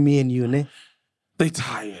of seeing me and you, ne? They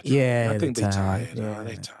tired. Yeah, I think they're they tired. tired. Yeah.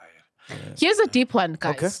 They tired. Here's a deep one,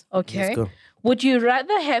 guys. Okay. Let's go. Would you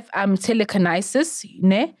rather have telekinesis,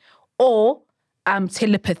 ne, or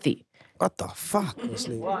telepathy? What the fuck?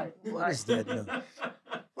 What is that now?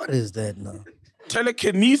 What is that now?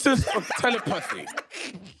 Telekinesis or telepathy?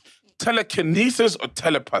 Telekinesis or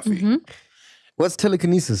telepathy? What's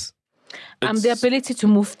telekinesis? The ability to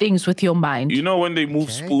move things with your mind. You know when they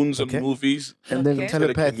move spoons in movies? And then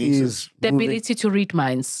telepathy is The moving- ability to read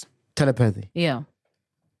minds. telepathy. Yeah.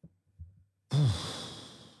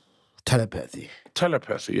 Telepathy.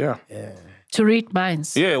 Telepathy, yeah. To read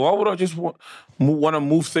minds. Yeah, why would I just want to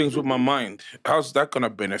move things with my mind? How's that going to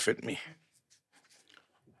benefit me?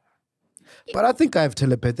 But I think I have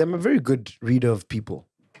telepathy. I'm a very good reader of people.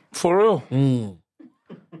 For real?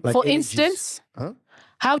 Like For energies. instance,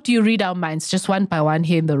 how do you read our minds just one by one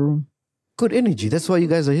here in the room? Good energy. That's why you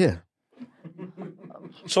guys are here.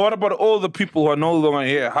 So what about all the people who are no longer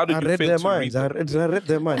here? How did I you read fit their to minds. read I them? read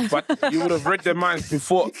their minds. But you would have read their minds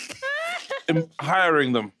before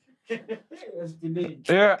hiring them.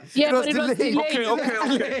 Yeah. Yeah, was but it was delayed.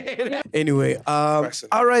 delayed. Okay. Anyway,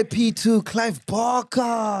 R.I.P. to Clive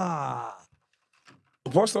Barker.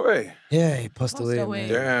 Passed away. Yeah, he passed away. away. Man.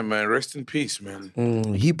 Yeah, man. Rest in peace, man.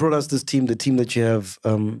 He brought us this team, the team that you have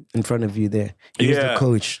in front of you there. He was the Yeah.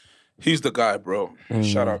 coach. He's the guy, bro.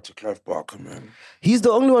 Shout out to Clive Barker, man. He's the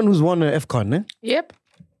only one who's won an FCON, eh? Yep.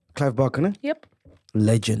 Clive Barker, eh? Yep.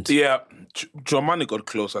 Legend. Yeah. Dramani got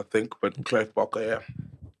close, I think, but Clive Barker, yeah.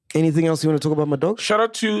 Anything else you want to talk about, my dog? Shout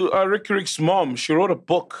out to Rick's mom. She wrote a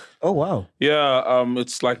book. Oh, wow. Yeah,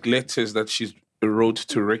 it's like letters that she's wrote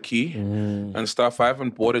to Ricky and stuff. I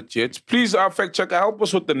haven't bought it yet. Please, fact checker, help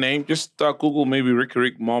us with the name. Just Google maybe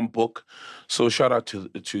Rick mom book. So shout out to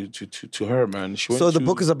her, man. She went So the to-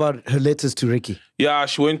 book is about her letters to Ricky. Yeah,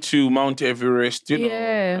 she went to Mount Everest, you know,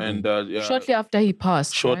 Yeah. and Shortly after he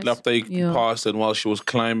passed. shortly right? after he passed, and while she was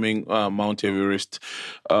climbing Mount Everest,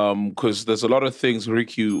 because there's a lot of things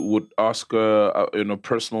Ricky would ask her,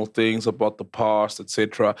 personal things about the past,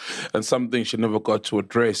 etc., and some things she never got to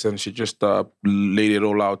address, and she just laid it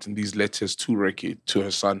all out in these letters to Ricky, to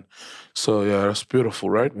her son. So yeah, that's beautiful,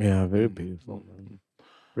 right? Yeah, very beautiful, man.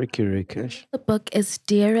 Ricky. The book is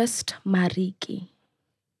Dearest Mariki.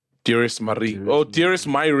 Dearest Marie. Oh, dearest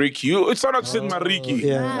my Ricky. It sounded like you said Mariki.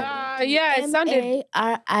 Yeah. Yeah, it sounded.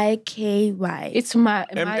 Mariky. It's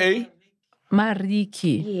M.A.?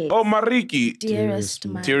 Mariki. Yes. Oh, Mariki. Dearest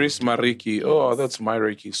Mariki. Dearest Mariki. Oh, that's my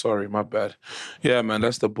Ricky. Sorry, my bad. Yeah, man,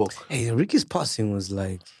 that's the book. Hey, Ricky's passing was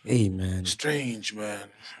like, hey, man. Strange, man.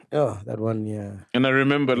 Oh, that one, yeah. And I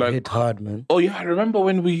remember, like, Hit hard, man. oh yeah, I remember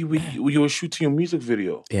when we were shooting a music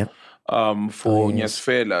video. Yeah. For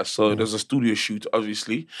Nyasfela. So there's a studio shoot,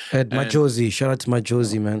 obviously. At Majosi. Shout out to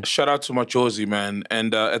Majosi, man. Shout out to Majosi, man,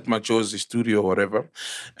 and at Majosi studio or whatever.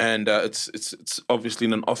 And it's obviously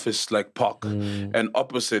in an office like park, and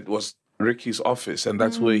opposite was Ricky's office, and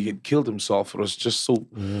that's where he'd killed himself. It was just so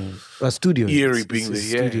A studio. eerie It's being a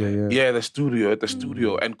there. studio, Yeah, the studio, at the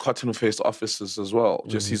studio, and Cotton Faced offices as well.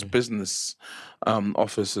 Just his business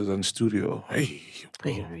offices and studio. Hey,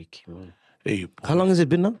 Hey, Ricky, man. hey. How long has it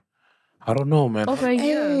been now? I don't know, man. Over a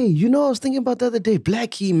year. Hey, you know, I was thinking about the other day,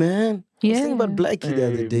 Blackie, man. I was thinking about Blackie the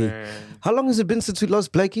other day. man. How long has it been since we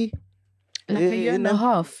lost Blackie? Like a year and a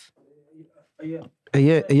half. A year. A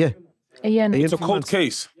year and A year a It's a and cold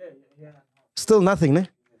case. Still nothing, ne?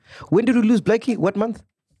 When did we lose Blackie? What month?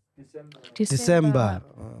 December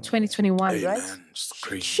 2021, Hey, right? man, it's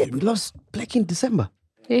crazy. Shit, we lost Blackie in December.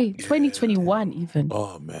 Hey, 2021 even.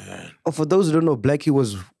 Oh, man. Oh, for those who don't know, Blackie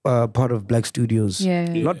was part of Black Studios. Yeah.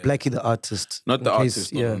 Not Blackie the artist. Not the In case-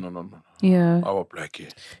 artist. Yeah. No. Yeah. Our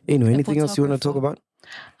Blackie. Anyway, anything else you want to talk about?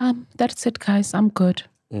 That's it, guys. I'm good.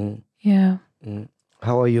 Mm. Yeah.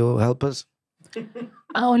 How are your helpers?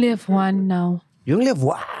 I only have one now. You only have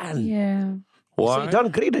one. Yeah. So Why? you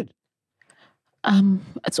downgraded.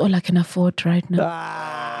 It's all I can afford right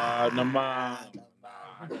now. Nama.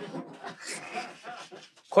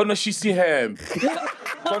 Kona she see him.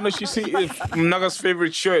 Kona she see Naga's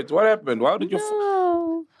favorite shirt. What happened? Why did you?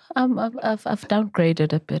 No, I've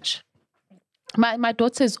downgraded a bit. My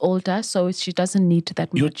daughter is older, so she doesn't need that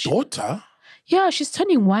Your much. daughter? Yeah, she's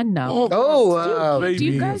turning 1 now. Oh, wow. Do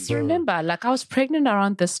you guys remember? Like, I was pregnant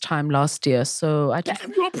around this time last year, so I just...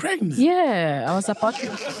 Damn, you were pregnant. Yeah, I was about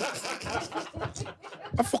to...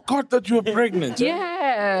 I forgot that you were pregnant.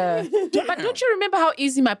 Yeah. But don't you remember how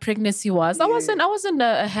easy my pregnancy was? I wasn't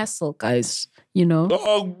a hassle, guys, you know?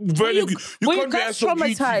 Oh, very you, good. were You you can't be guys hassle.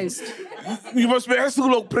 traumatized? You must be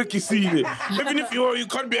hassle like pricky scene. Even if you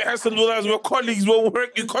can't be a hassle with us, your colleagues will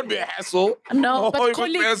work, you can't be a hassle. No, Oh, but you must be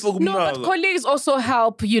colleagues, hassle no, but now. colleagues also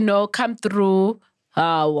help, you know, come through.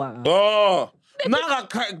 Oh, wow. Oh, Naga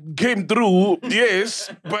came through,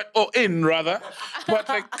 yes, but rather. But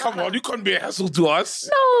like, come on, you can't be a hassle to us.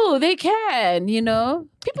 No, they can, you know.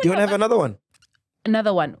 People Do you want to have another one?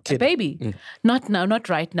 Another one, a baby. Not now, not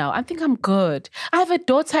right now. I think I'm good. I have a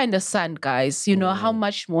daughter and a son, guys. You know, how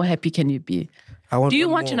much more happy can you be? Do you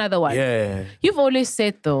want more. another one? Yeah. You've always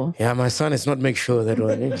said though. Yeah, my son is not make sure that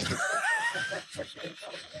one.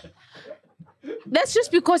 That's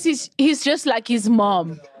just because he's just like his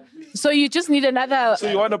mom. So you just need another. So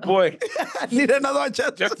you want a boy, I need another one,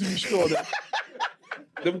 chat. just to be sure that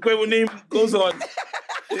the Gqeberha name goes on.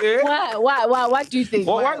 Yeah? Why? What do you think?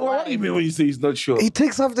 What do you mean when you say he's not sure? He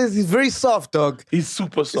takes off this. He's very soft, dog. He's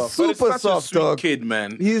super soft. Super But it's such soft, a sweet dog. kid,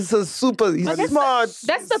 man. He's a super. He's smart.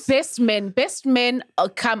 That's the best men. Best men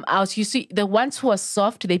come out. You see, the ones who are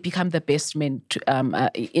soft, they become the best men.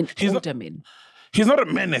 In older men. He's not a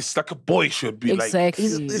menace like a boy should be. Exactly.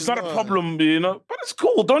 Like, it's not a problem, you know. But it's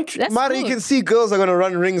cool, don't you? That's Mari, you good. can see girls are gonna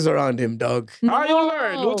run rings around him, dog. How you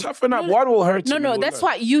learn? We'll toughen up. What will hurt you? No, We'll that's learn.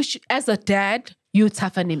 why you should, as a dad, you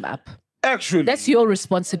toughen him up. Actually, That's your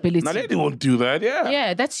responsibility. now lady won't do that. Yeah.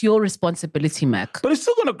 Yeah, that's your responsibility, Mac. But it's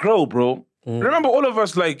still gonna grow, bro. Remember, all of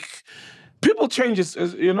us, like, people change as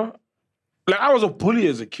you know. Like, I was a bully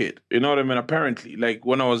as a kid. You know what I mean? Apparently, like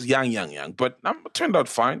when I was young. But I turned out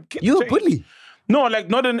fine. Kids You a change. bully. No, like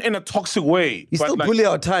not in a toxic way. You but still like, bully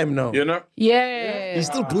our time now. You know? Yeah. You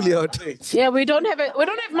still bully our time. Yeah, we don't have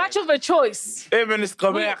much of a choice. Even it's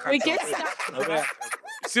Gqeberha. We get stuck. Gqeberha.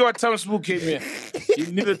 See what time Spook came here? He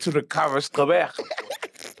needed to recover. It's Gqeberha.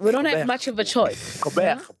 We don't have much of a choice.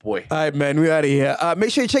 Gqeberha, boy. All right, man, we're out of here.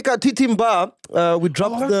 Make sure you check out TT Mbha. We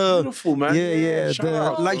dropped that's the beautiful, man. Yeah, Shout the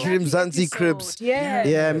out. luxury Mzansi cribs. Yeah.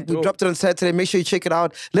 Yeah, we dropped it on Saturday. Make sure you check it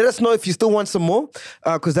out. Let us know if you still want some more,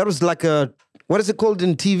 because that was like a, what is it called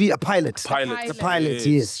in TV? A pilot. Pilot. The pilot,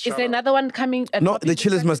 yes. Is there another one coming? No, the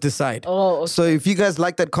chillers must decide. Oh, okay. So if you guys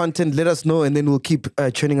like that content, let us know, and then we'll keep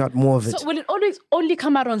churning out more of it. So will it always only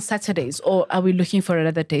come out on Saturdays, or are we looking for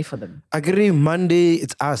another day for them? I agree. Monday,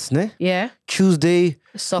 it's us, ne? Yeah. Tuesday,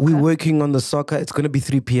 Soccer. we're working on the soccer. It's going to be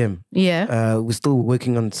 3 p.m. Yeah. We're still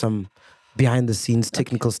working on some behind the scenes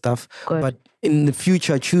technical stuff. Good. But in the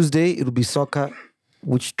future, Tuesday, it'll be soccer,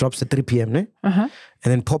 which drops at 3 p.m. Ne?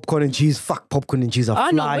 And then popcorn and cheese. Fuck, popcorn and cheese are Oh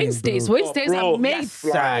flying. no, Wednesdays. bro. Wednesdays Bro, are made.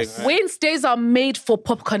 flying. Wednesdays are made for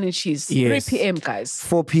popcorn and cheese. Yes. 3 p.m. guys.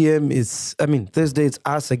 4 p.m. is, Thursday it's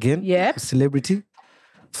us again. Yeah. Celebrity.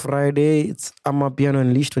 Friday, it's Ama Piano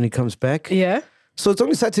Unleashed when he comes back. Yeah. So it's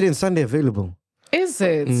only Saturday and Sunday available. Is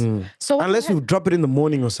it? So what Unless we drop it in the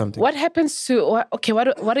morning or something. what happens to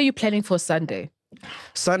what are you planning for Sunday?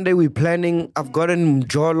 Sunday we're planning, I've got an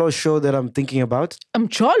uMjolo show that I'm thinking about.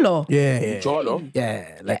 Jolo. Yeah. Jolo.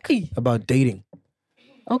 Yeah, like Hey. about dating.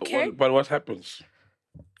 Okay. But what happens?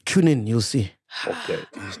 Tune in, you'll see. Okay.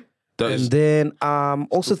 And then I'm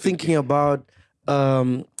also thinking about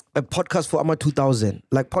a podcast for Ama 2000,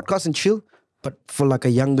 like podcast and chill, but for like a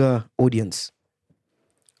younger audience.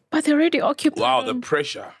 But they're already occupied. Wow, the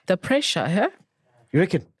pressure. The pressure, huh? You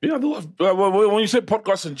reckon? Yeah, when you say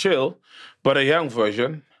podcast and chill, but a young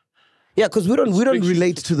version, Yeah, because we don't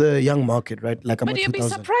relate to the young market, right? Like, But you'd be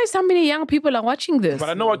surprised how many young people are watching this. But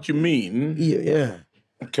I know what you mean. Yeah.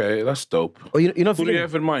 Okay, that's dope. Oh, you know, Who do you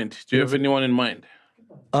have in mind? Do you have anyone in mind?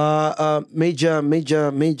 Major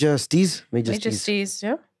Steez. Major Steez,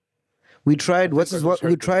 yeah. We tried.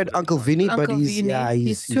 We tried Uncle Vinny, but Uncle Vinny,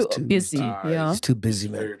 he's too busy. Yeah. He's too busy,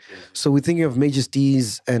 man. So we're thinking of Major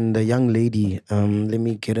Steez and a young lady. Let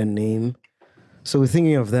me get a name. So we're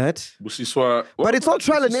thinking of that. But it's all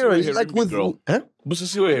trial and error. It's like with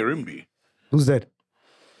Busisiwe Herimbi. Who's that?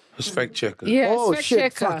 His fact checker. Yeah, Oh fact shit!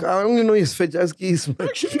 checker. Fuck! I don't even know his fact. Fact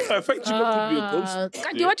checker Fact checker could be a ghost.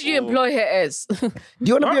 Kati, what did you employ her as? Do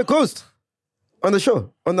you want to be a ghost on the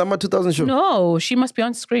show, on the Amma 2000 show? No, she must be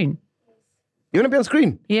on screen. You want to be on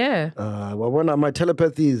screen? Yeah. Well, one my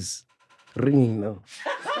telepathy is ringing now.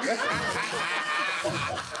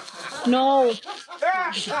 No.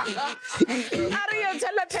 That's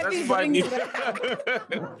funny.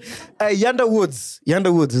 Yanda Woods.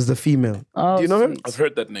 Yanda Woods is the female. Oh, do you know her? sweet. I've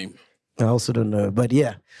heard that name. I also don't know her, but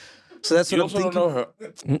yeah. So that's You what I'm also thinking.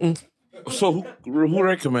 don't know her. So who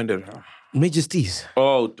recommended her? Major Steez.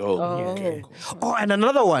 Oh, dope. Oh, and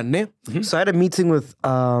another one, ne? So I had a meeting with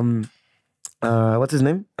what's his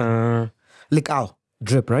name? Likao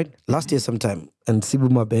Drip, right? Last year sometime, and Sibu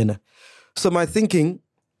Mabena. So my thinking,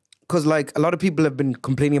 because like a lot of people have been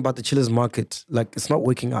complaining about the chillers market, like it's not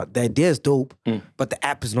working out. The idea is dope, but the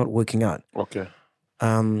app is not working out. Okay.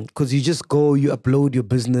 Because you just go, you upload your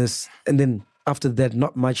business, and then after that,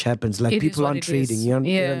 not much happens. Like It is people what aren't it is. trading. You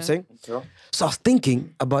know what I'm saying? Okay. So I was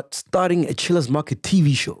thinking about starting a chillers market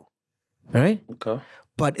TV show, right? Okay.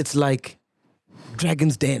 But it's like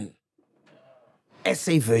Dragon's Den,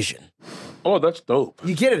 SA version. Oh, that's dope.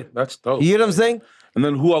 You get it? That's dope. You get what I'm saying? And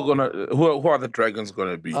then who are the dragons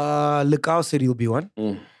gonna be? Likao said he'll be one.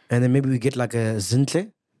 And then maybe we get like a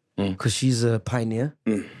Zintle, because she's a pioneer.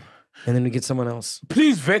 And then we get someone else.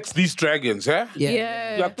 Please vet these dragons, eh?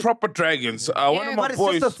 Yeah. Like proper dragons. One of my But it's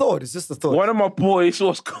boys. just a thought. It's just a thought. One of my boys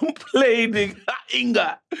was complaining.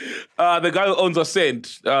 Inga, the guy who owns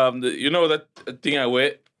Ascent. You know that thing I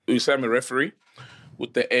wear? You say I'm a referee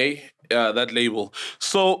with the A, that label.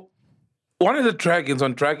 So one of the dragons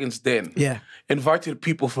on Dragon's Den invited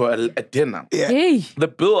people for a dinner. Hey. The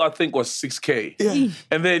bill, I think, was 6K.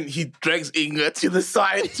 And then he drags Inga to the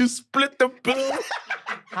side to split the bill.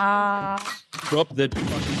 Drop that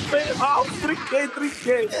fucking. Oh,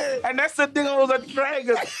 3K. And that's the thing I was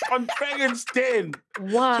on Dragon's Den.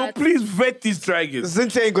 What? So please vet these dragons.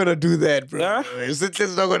 Zintle ain't gonna do that, bro. Huh?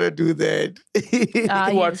 Zintle's not gonna do that.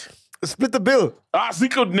 What? Split the bill.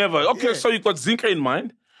 Zinka would never. Okay, so you got Zinka in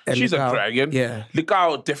mind. And She's Likao. a dragon. Yeah.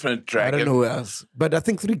 Likao, definite I dragon. don't know who else. But I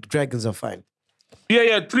think 3 dragons are fine.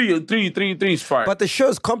 Yeah, three is fine. But the show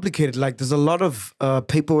is complicated. Like, there's a lot of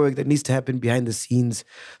paperwork that needs to happen behind the scenes.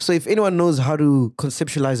 So if anyone knows how to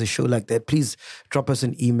conceptualize a show like that, please drop us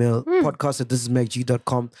an email,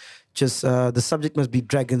 podcast@thisismacg.com. Just the subject must be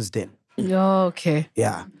Dragon's Den. Okay.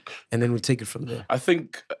 Yeah. And then we'll take it from there. I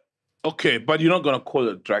think, okay, but you're not going to call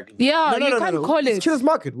it dragon. Yeah, you can't call It's it. Chillers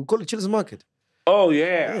Market. We'll call it Chillers Market. Oh,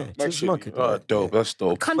 yeah. Chillers Market. Oh, dope. That's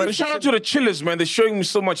dope. Can't But be shout out to the chillers, man. They're showing me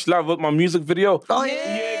so much love with my music video. Oh,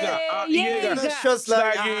 yeah. That's just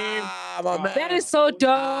like, Slagging. my man. That is so dope.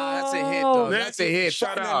 That's a hit, though. That's a hit.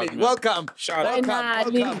 Shout out, Finally. man. Welcome. Shout out.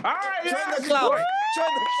 Finally. Welcome. Ah, yeah. Join the club.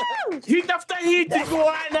 Heat after heat, nice one,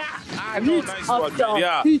 man.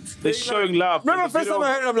 Yeah, they're showing love. Remember The first time video,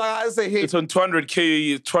 I heard it, I'm like, I say hit. it's on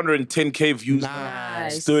 210K views.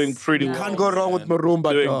 Nice. It's doing pretty well. Can't go wrong with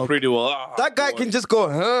Marumba, Doing dog. pretty well. Ah, That guy boy. can just go,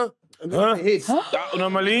 huh? And then hit.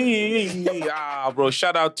 Normally, bro.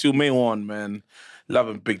 Shout out to May One, man. Love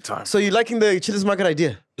him big time. So you liking the Chillers Market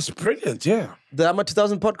idea? It's brilliant, yeah. The Amma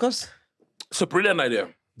 2000 podcast? It's a brilliant idea.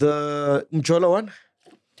 The uMjolo one?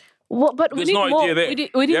 What, but There's we need no more. idea there. We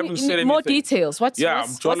They need haven't said more anything. details. What's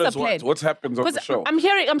the plan? What happens on the Because show? I'm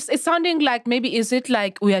hearing, it's sounding like maybe is it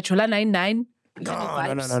like we are Chola 99? No.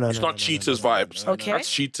 It's not cheaters vibes. Okay. That's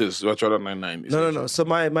cheaters. Watch out on 99. No. So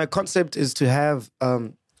my concept is to have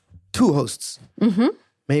 2 hosts.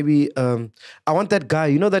 Maybe I want that guy.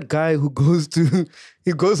 You know that guy who goes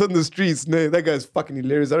on the streets. No, that guy's fucking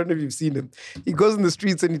hilarious. I don't know if you've seen him. He goes on the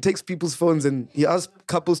streets and he takes people's phones and he asks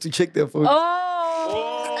couples to check their phones.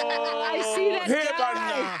 Oh, I see that Hey, guy.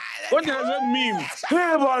 man. What does that mean?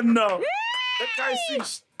 Hey, man, now. That guy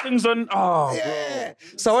sees things on. Oh, bro.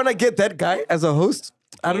 So I want to get that guy as a host.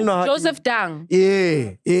 I don't know how. Joseph Dang.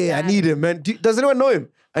 Yeah. I need him, man. Does anyone know him?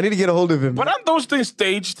 I need to get a hold of him. But aren't those things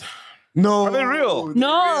staged? No. Are they real?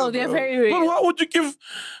 No, they're very But real. why would you give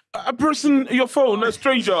a person your phone, a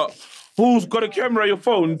stranger who's got a camera, your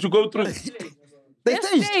phone, to go through? They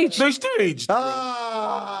staged. They staged.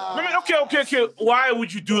 Ah. I mean, okay. Why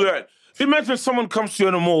would you do that? Imagine someone comes to you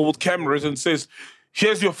in a mall with cameras and says,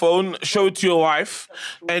 here's your phone, show it to your wife.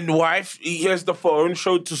 And wife, here's the phone,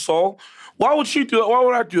 show it to Saul. Why would she do that? Why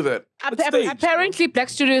would I do that? Apparently, Black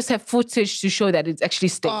Studios have footage to show that it's actually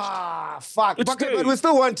staged. Ah, fuck. It's But staged. we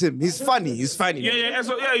still want him. He's funny. Yeah,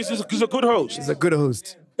 he's a good host. He's a good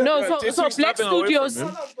host. No, It so takes Black nothing away from Studios.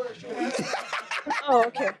 him. Oh,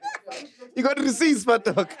 okay. You got receipts, but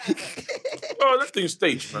dog. Oh, that thing's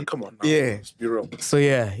staged, man. Come on now. Yeah. Let's be real. So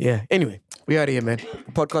yeah. Anyway, we out here, man.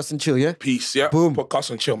 Podcast and chill, yeah? Peace, yeah. Boom. Podcast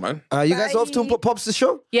and chill, man. You guys off to Pops the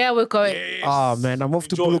show? Yeah, we're going. Oh man, I'm off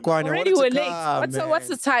to Enjoy. Polokwane. Already we're late. What's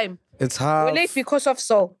the time? It's half. We're late because of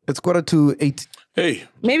Saul. It's 7:45. Hey.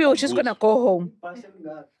 Maybe we're just gonna go home.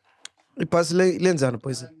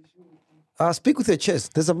 Speak with your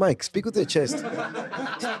chest. There's a mic. Speak with your chest.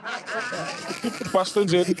 Pastor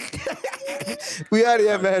Jed. We are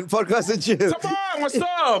here, man. Podcast and chill. Tabang, what's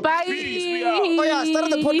up? Bye. Peace, we out. Oh yeah, I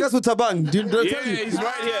started the podcast with Tabang. Did I Yeah, tell you? he's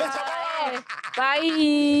right here.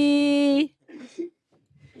 Tabang. Bye.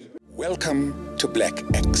 Welcome to Black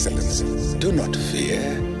Excellence. Do not fear,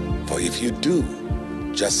 for if you do,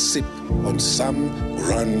 just sip on some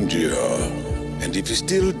grandeur. And if you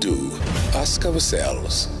still do, ask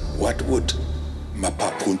ourselves, what would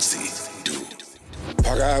Mapapunzi do?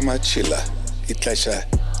 Parama chila, itlesha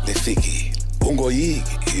lefiki.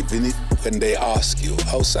 Ungoyigi, even if when they ask you,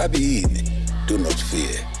 how sabini, do not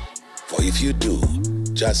fear. For if you do,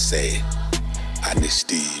 just say,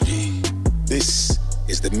 Anistivi. This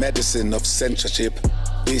is the medicine of censorship.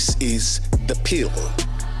 This is the pill.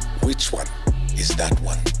 Which one is that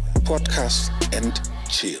one? Podcast and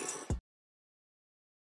chill.